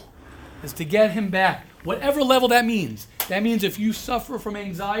double, is to get him back, whatever level that means. That means if you suffer from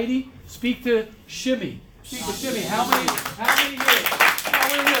anxiety, speak to Shimmy. Speak to Shimmy. How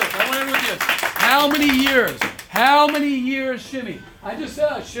many years? How many years, Shimmy? I just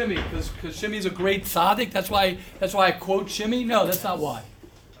said Shimmy because Shimmy's a great tzaddik. That's why I quote Shimmy. No, that's not why.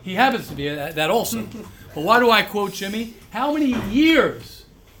 He happens to be that also. But why do I quote Shimmy? How many years?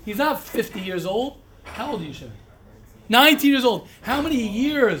 He's not 50 years old. How old are you, Shimmy? 19 years old. How many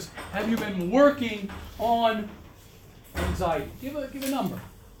years have you been working on anxiety? Give a number.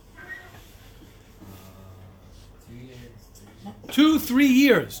 2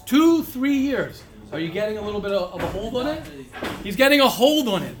 years. 2, 3 years. Are you getting a little bit of a hold on it? He's getting a hold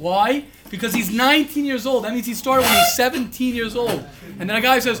on it. Why? Because he's 19 years old. That means he started when he's 17 years old. And then a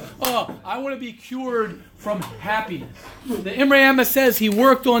guy says, oh, I want to be cured from happiness. The Imre Emes says he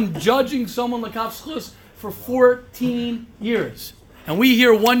worked on judging someone l'kav zchus for 14 years. And we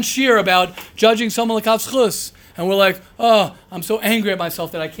hear one shiur about judging someone l'kav zchus. And we're like, oh, I'm so angry at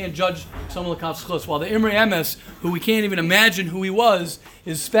myself that I can't judge someone l'kav zchus. While the Imre Emes, who we can't even imagine who he was,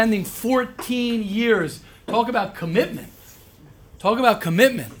 is spending 14 years. Talk about commitment. Talk about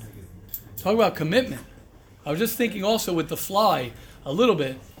commitment. Talk about commitment. I was just thinking also with the fly a little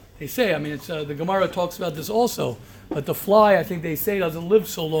bit. They say, I mean, it's the Gemara talks about this also, but the fly, I think they say, doesn't live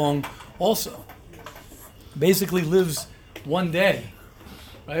so long also. Basically lives one day,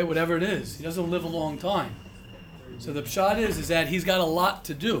 right? Whatever it is. He doesn't live a long time. So the pshat is that he's got a lot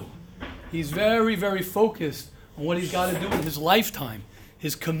to do. He's very, very focused on what he's got to do in his lifetime.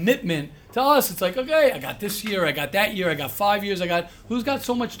 His commitment to us, it's like, okay, I got this year, I got that year, I got 5 years, who's got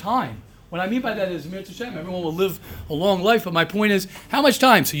so much time? What I mean by that is, Mir Tashem, everyone will live a long life, but my point is, how much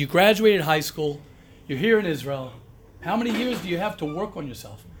time? So you graduated high school, you're here in Israel. How many years do you have to work on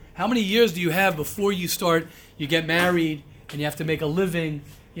yourself? How many years do you have before you get married, and you have to make a living,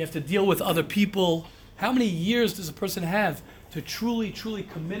 you have to deal with other people? How many years does a person have to truly, truly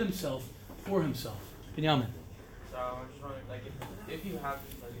commit himself for himself? Binyamin. So I'm just wondering, like, if you have,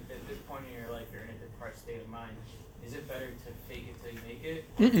 like, at this point in your life, you're in a depressed state of mind, is it better to fake it till you make it,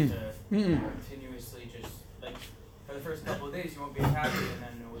 or to continuously just, like, for the first couple of days you won't be happy, and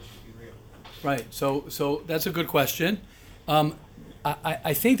then it will just be real? Right. So that's a good question.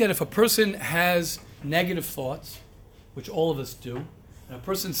 I think that if a person has negative thoughts, which all of us do, and a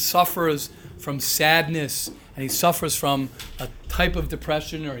person suffers from sadness and he suffers from a type of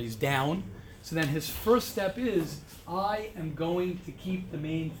depression or he's down, so then his first step is, I am going to keep the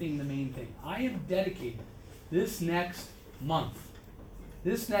main thing. I am dedicated this next month,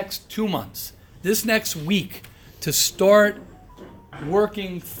 this next 2 months, this next week to start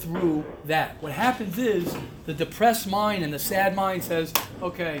working through that. What happens is the depressed mind and the sad mind says,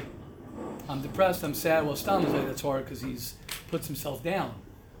 okay, I'm depressed, I'm sad. Well, Stam is like, that's hard because he's puts himself down.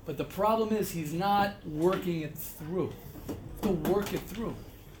 But the problem is he's not working it through. You have to work it through.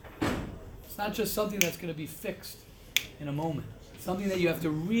 It's not just something that's going to be fixed in a moment. It's something that you have to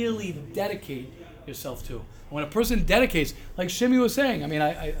really dedicate yourself to. When a person dedicates, like Shimi was saying, I mean,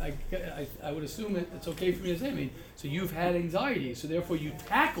 I would assume it's okay for me to say, I mean, so you've had anxiety, so therefore you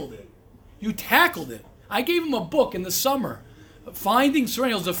tackled it. You tackled it. I gave him a book in the summer, Finding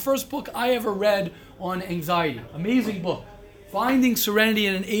Serenity. It was the first book I ever read on anxiety. Amazing book. Finding Serenity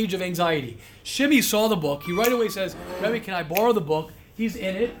in an Age of Anxiety. Shimi saw the book. He right away says, Rebbe, can I borrow the book? He's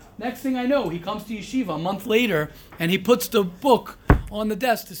in it. Next thing I know, he comes to yeshiva a month later, and he puts the book on the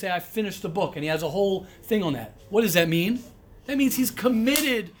desk to say, I finished the book, and he has a whole thing on that. What does that mean? That means he's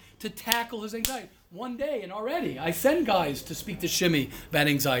committed to tackle his anxiety. One day, and already, I send guys to speak to Shimi about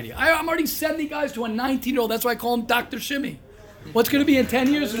anxiety. I'm already sending guys to a 19-year-old, that's why I call him Dr. Shimi. What's going to be in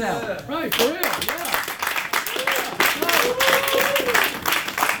 10 years from now? Right, for real, yeah.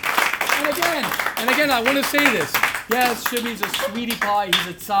 And again, I want to say this. Yes, Shimi's a sweetie pie, he's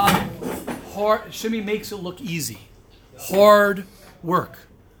a tzaddik. Shimi makes it look easy. Hard work.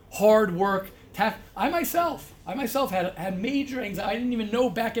 I myself had major anxiety. I didn't even know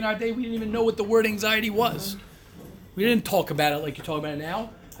back in our day, we didn't even know what the word anxiety was. We didn't talk about it like you talk about it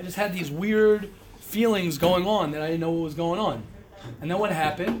now. I just had these weird feelings going on that I didn't know what was going on. And then what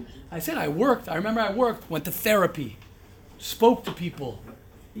happened? I remember I worked, went to therapy, spoke to people.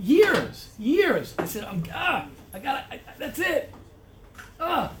 Years. I said, that's it.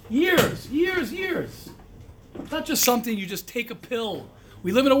 Years. It's not just something you just take a pill.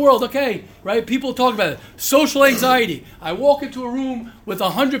 We live in a world, okay, right? People talk about it. Social anxiety. I walk into a room with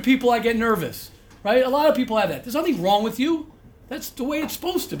 100 people, I get nervous, right? A lot of people have that. There's nothing wrong with you. That's the way it's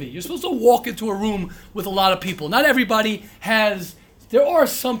supposed to be. You're supposed to walk into a room with a lot of people. Not everybody has. There are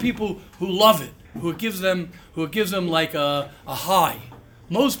some people who love it, who it gives them like a high.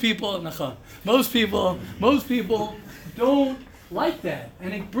 Most people don't like that,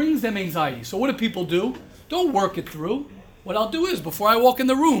 and it brings them anxiety. So what do people do? Don't work it through. What I'll do is, before I walk in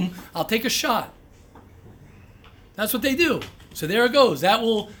the room, I'll take a shot. That's what they do. So there it goes. That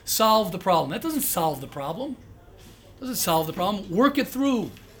will solve the problem. That doesn't solve the problem. Work it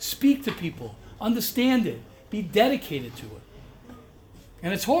through. Speak to people. Understand it. Be dedicated to it.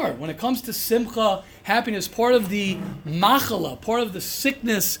 And it's hard. When it comes to simcha, happiness, part of the machala, part of the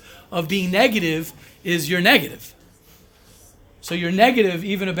sickness of being negative is you're negative. So you're negative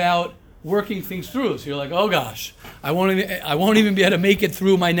even about working things through. So you're like, oh gosh, I won't even be able to make it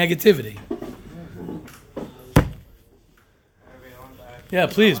through my negativity. Yeah,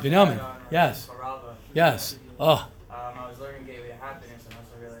 please, Binyamin. Yes. Barava. Yes. Oh. I was learning Gateway to Happiness, and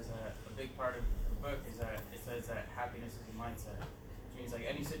also realized that a big part of the book is that it says that happiness is a mindset. Which means like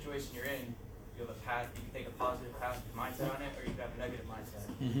any situation you're in, you have a path. You can take a positive mindset on it, or you can have a negative mindset,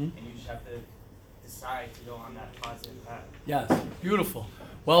 and you just have to decide to go on that positive path. Yes. Beautiful.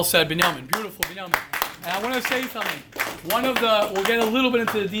 Well said, Binyamin. Beautiful, Binyamin. And I want to say something. We'll get a little bit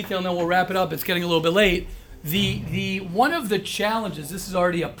into the detail, and then we'll wrap it up. It's getting a little bit late. One of the challenges, this is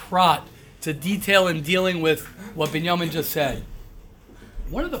already a prot to detail in dealing with what Binyamin just said.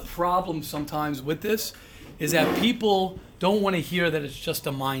 One of the problems sometimes with this is that people don't want to hear that it's just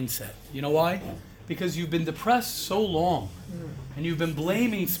a mindset. You know why? Because you've been depressed so long, and you've been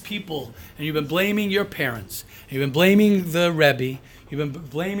blaming people, and you've been blaming your parents, and you've been blaming the Rebbe, you've been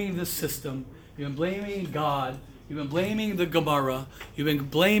blaming the system, you've been blaming God, you've been blaming the Gemara, you've been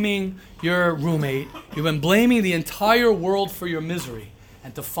blaming your roommate, you've been blaming the entire world for your misery.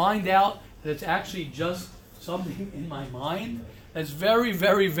 And to find out that it's actually just something in my mind, that's very,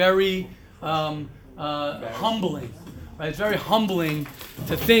 very, very humbling. Right? It's very humbling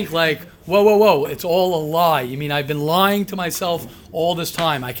to think like, whoa, it's all a lie. You mean I've been lying to myself all this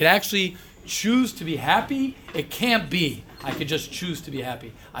time? I could actually choose to be happy? It can't be. I could just choose to be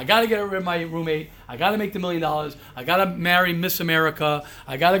happy. I got to get rid of my roommate. I got to make the $1 million. I got to marry Miss America.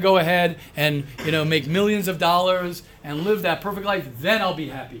 I got to go ahead and make millions of dollars and live that perfect life. Then I'll be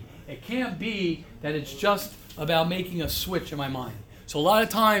happy. It can't be that it's just about making a switch in my mind. So a lot of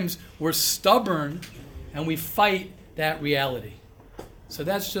times we're stubborn and we fight that reality. So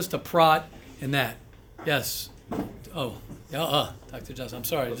that's just a prot in that. Yes. Oh. Yeah, Dr. Johnson, I'm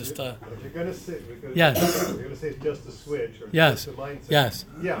sorry. If you're going to say, yes. You're going to say it's just a switch or yes. just a mindset. Yes.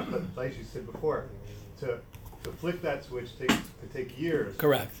 Yeah, but like you said before, to flick that switch could take years.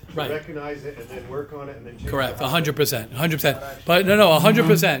 Correct. Right. Recognize it and then work on it and then change it. Correct. 100%. 100%. But no,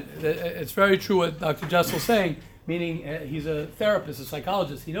 100%. It's very true what Dr. Jess was saying. Meaning, he's a therapist, a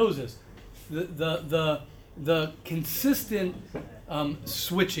psychologist. He knows this. The consistent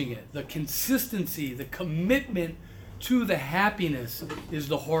switching it, the consistency, the commitment to the happiness is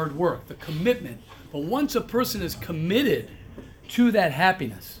the hard work, the commitment. But once a person is committed to that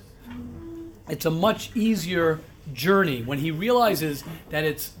happiness, it's a much easier journey when he realizes that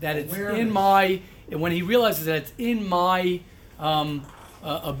it's in my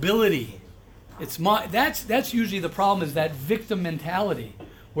ability. It's my that's usually the problem, is that victim mentality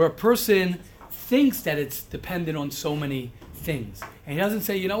where a person thinks that it's dependent on so many things, and he doesn't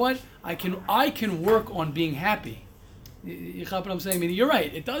say, you know what, I can work on being happy. You know what I'm saying? I mean, you're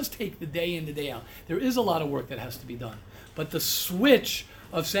right. It does take the day in, the day out. There is a lot of work that has to be done. But the switch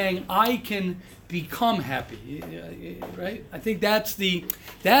of saying I can become happy, right? I think that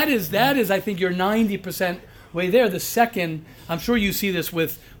is I think you're 90% way there. The second, I'm sure you see this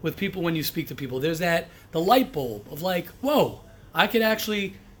with people when you speak to people. There's the light bulb of like, whoa, I could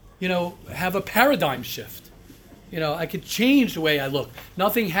actually, have a paradigm shift. I could change the way I look.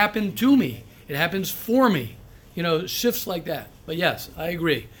 Nothing happened to me. It happens for me. Shifts like that. But yes, I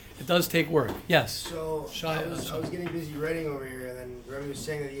agree. It does take work. Yes. So I was getting busy writing over here, and then Rebbe was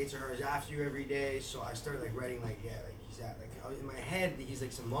saying that the Yesharim is after you every day. So I started writing he's at in my head he's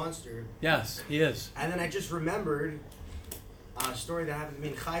like some monster. Yes, he is. And then I just remembered a story that happened to me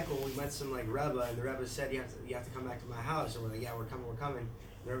in Chaikel. We met some Rebbe, and the Rebbe said you have to come back to my house, and we're like, yeah, we're coming. And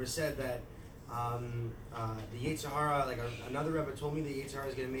the Rebbe said that the Yetzirah, another Rebbe told me the Yetzirah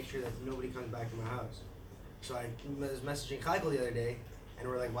is going to make sure that nobody comes back to my house. So I was messaging Chaikel the other day, and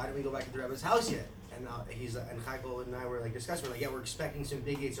we're like, why didn't we go back to the Rebbe's house yet? And and Chaikel and I were discussing, we're like, yeah, we're expecting some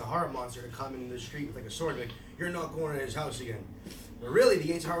big Yetzirah monster to come in the street with a sword, you're not going to his house again. But really,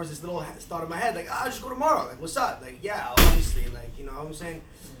 the Yetzirah was this little thought in my head, I'll just go tomorrow. What's up? Yeah, obviously, you know what I'm saying?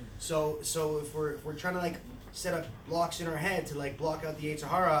 So if we're trying to set up blocks in our head to block out the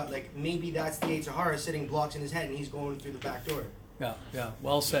Yetzirah, maybe that's the Yetzirah sitting blocks in his head and he's going through the back door. Yeah,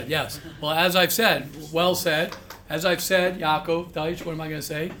 well said, yes. Well, as I've said, Yaakov, Deitch, what am I going to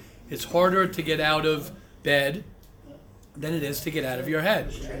say? It's harder to get out of bed than it is to get out of your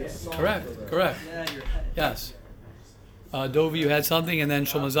head. Correct. Yes. Dovi, you had something, and then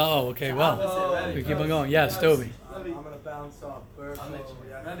Shomazah. Oh, okay, well, we keep on going. Yes, Dovi. I'm going to bounce off.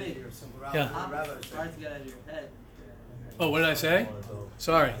 Yeah. It's hard to get out of your head. Oh, what did I say?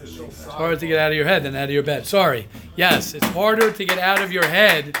 Sorry. It's harder to get out of your head than out of your bed. Sorry. Yes, it's harder to get out of your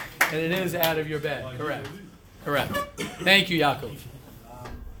head than it is out of your bed. Correct. Thank you, Yaakov.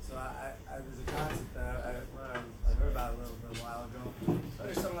 So there's a concept that I heard about a little while ago. So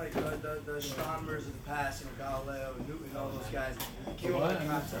there's something like the astronomers of the past, Galileo, Newton, all those guys. Came up with a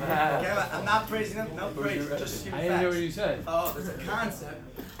concept. Okay, I'm not praising them. No praise. Just giving I didn't hear what facts. you said. Oh, there's a concept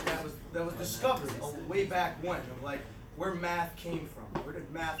that was discovered way back when, of like where math came from. Where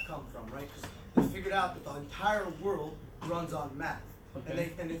did math come from, right? Because they figured out that the entire world runs on math.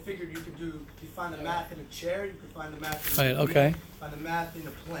 Okay. And they figured you find the math in a chair, you could find the math in a Right, okay. find the math in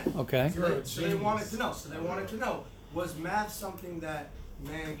a plant. Okay. So they wanted to know, was math something that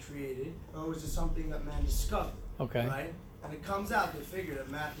man created, or was it something that man discovered? Okay. Right? And it comes out, they figure that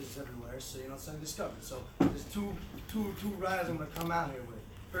math is everywhere, so it's undiscovered. So there's two writers I'm gonna come out here with.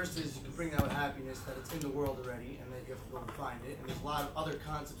 First is you can bring out happiness, that it's in the world already, and that you have to go and find it. And there's a lot of other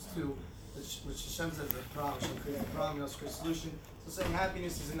concepts too, which Hashem says the problem, Hashem created the problem, He also creates a solution. So saying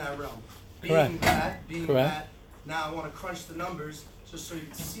happiness is in that realm. Being that, now I want to crunch the numbers just so you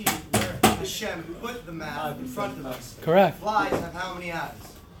can see where Hashem put the math in front of us. Correct. Flies have how many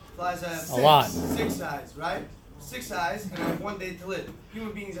eyes? Flies have a lot. 6 eyes, right? 6 eyes and have 1 day to live.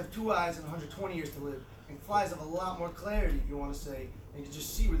 Human beings have 2 eyes and 120 years to live. And flies have a lot more clarity, if you want to say. And you can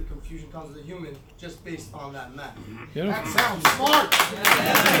just see where the confusion comes with a human just based on that math. That sounds smart.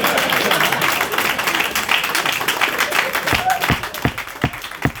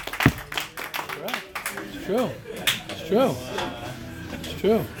 It's true. It's true. It's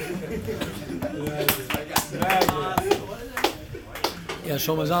true. Yeah,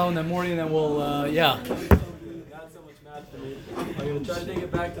 show Mazal in the morning, and we'll, yeah. Not so much math for me. I'm going to try to take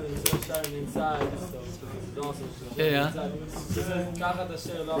it back to the Yesharim inside, so it's also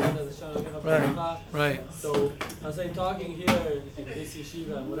Right. So I'm saying talking here in this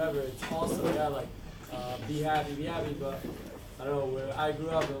yeshiva and whatever, it's also like be happy, but I don't know where I grew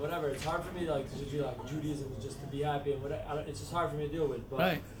up and whatever. It's hard for me to just do like Judaism, just to be happy and whatever. It's just hard for me to deal with. But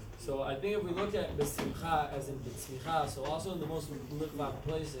Right. So I think if we look at B'simcha as in B'tzmicha, so also in the most liquid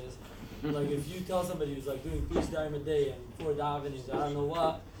places, like if you tell somebody who's like doing 3 Sh'darim a day and 4 davenings, I don't know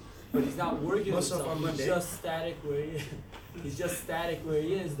what, but he's not working on himself, he's just static where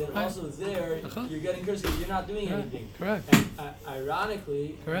he is, then also there, you're getting cursed because you're not doing anything. Correct. And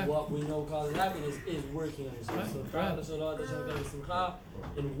ironically, what we know causes happiness is working on yourself. So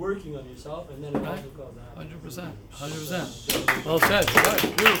in working on yourself, and then it also causes happiness. 100%. Well said. Right.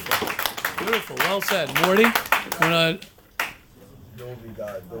 Beautiful. Well said. Morty, wanna? Nobody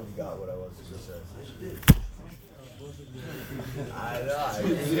got what I was just saying. I know.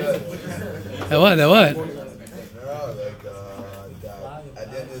 That what? No, that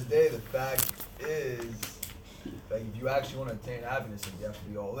at the end of the day, the fact is, like, if you actually want to attain happiness, you have to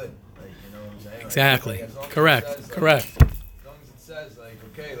be all in. Like, you know what I'm saying? Exactly. Like, as long as Correct. it says, like, Correct. As long as it says, like,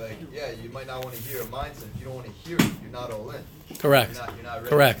 okay, like, yeah, you might not want to hear a mindset. If you don't want to hear it, you're not all in. Correct. You're not ready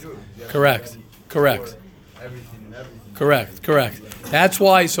Correct. to do it. You have to Correct. be ready Correct. for everything. Correct. That's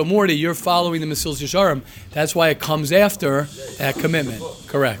why, so Morty, you're following the Mesilas Yesharim. That's why it comes after that commitment.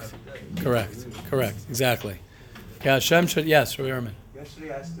 Correct. Exactly. Yeah, Hashem should, yes, Rabbi Ehrman.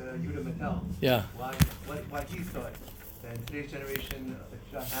 Yesterday I asked Yudah Mattel what he thought that in today's generation, if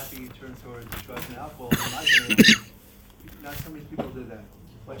you're not happy, you turn towards drugs and alcohol. In my generation, not so many people did that.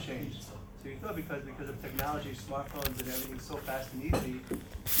 What changed? So you thought because of technology, smartphones, and everything so fast and easy,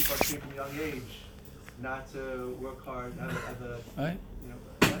 people are trained from a young age not to work hard, have a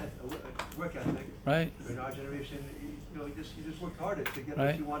work ethic. Right. In our generation, you just worked harder to get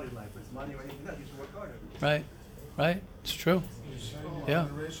what you wanted in life. Whether it's money or anything else, you just work harder. Right. It's true. Yeah.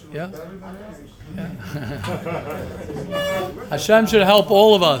 Hashem should help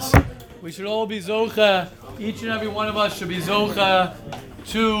all of us. We should all be zocha. Each and every one of us should be zocha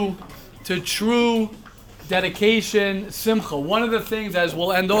to true dedication, simcha. One of the things, as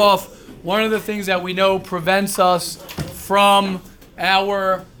we'll end off, one of the things that we know prevents us from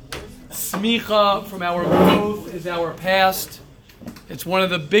our smicha, from our growth, is our past. It's one of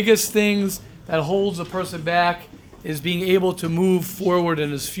the biggest things that holds a person back, is being able to move forward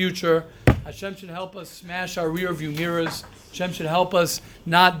in his future. Hashem should help us smash our rear view mirrors. Hashem should help us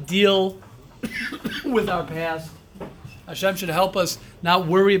not deal with our past. Hashem should help us not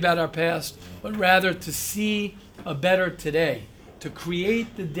worry about our past, but rather to see a better today, to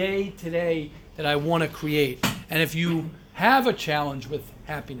create the day today that I want to create. And if you have a challenge with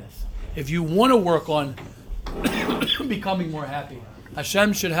happiness, if you want to work on becoming more happy,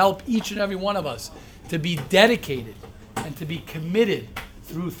 Hashem should help each and every one of us to be dedicated and to be committed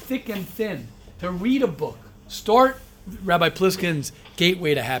through thick and thin, to read a book. Start Rabbi Pliskin's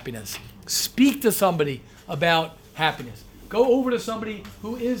Gateway to Happiness. Speak to somebody about happiness. Go over to somebody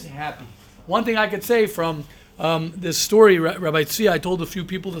who is happy. One thing I could say from this story, Rabbi Tzvi, I told a few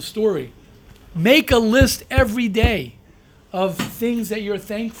people the story. Make a list every day of things that you're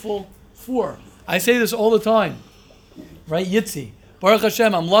thankful for. I say this all the time. right? Yitzi. Baruch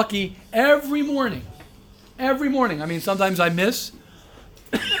Hashem, I'm lucky every morning. Every morning. I mean, sometimes I miss.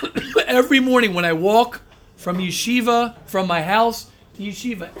 Every morning when I walk from yeshiva, from my house to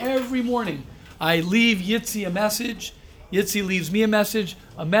yeshiva, every morning I leave Yitzi a message. Yitzi leaves me a message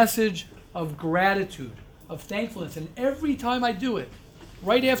of gratitude, of thankfulness. And every time I do it,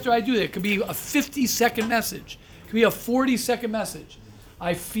 right after I do it, it could be a 50-second message. It could be a 40-second message.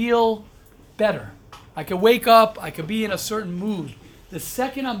 I feel better. I could wake up. I could be in a certain mood. The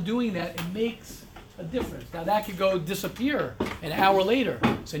second I'm doing that, it makes a difference. Now that could go disappear an hour later.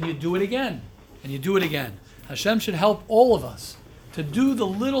 So then you do it again, and you do it again. Hashem should help all of us to do the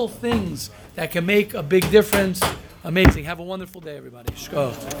little things that can make a big difference. Amazing. Have a wonderful day, everybody.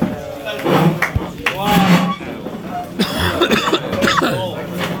 Shko.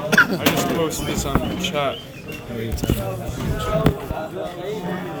 I just posted this on the chat.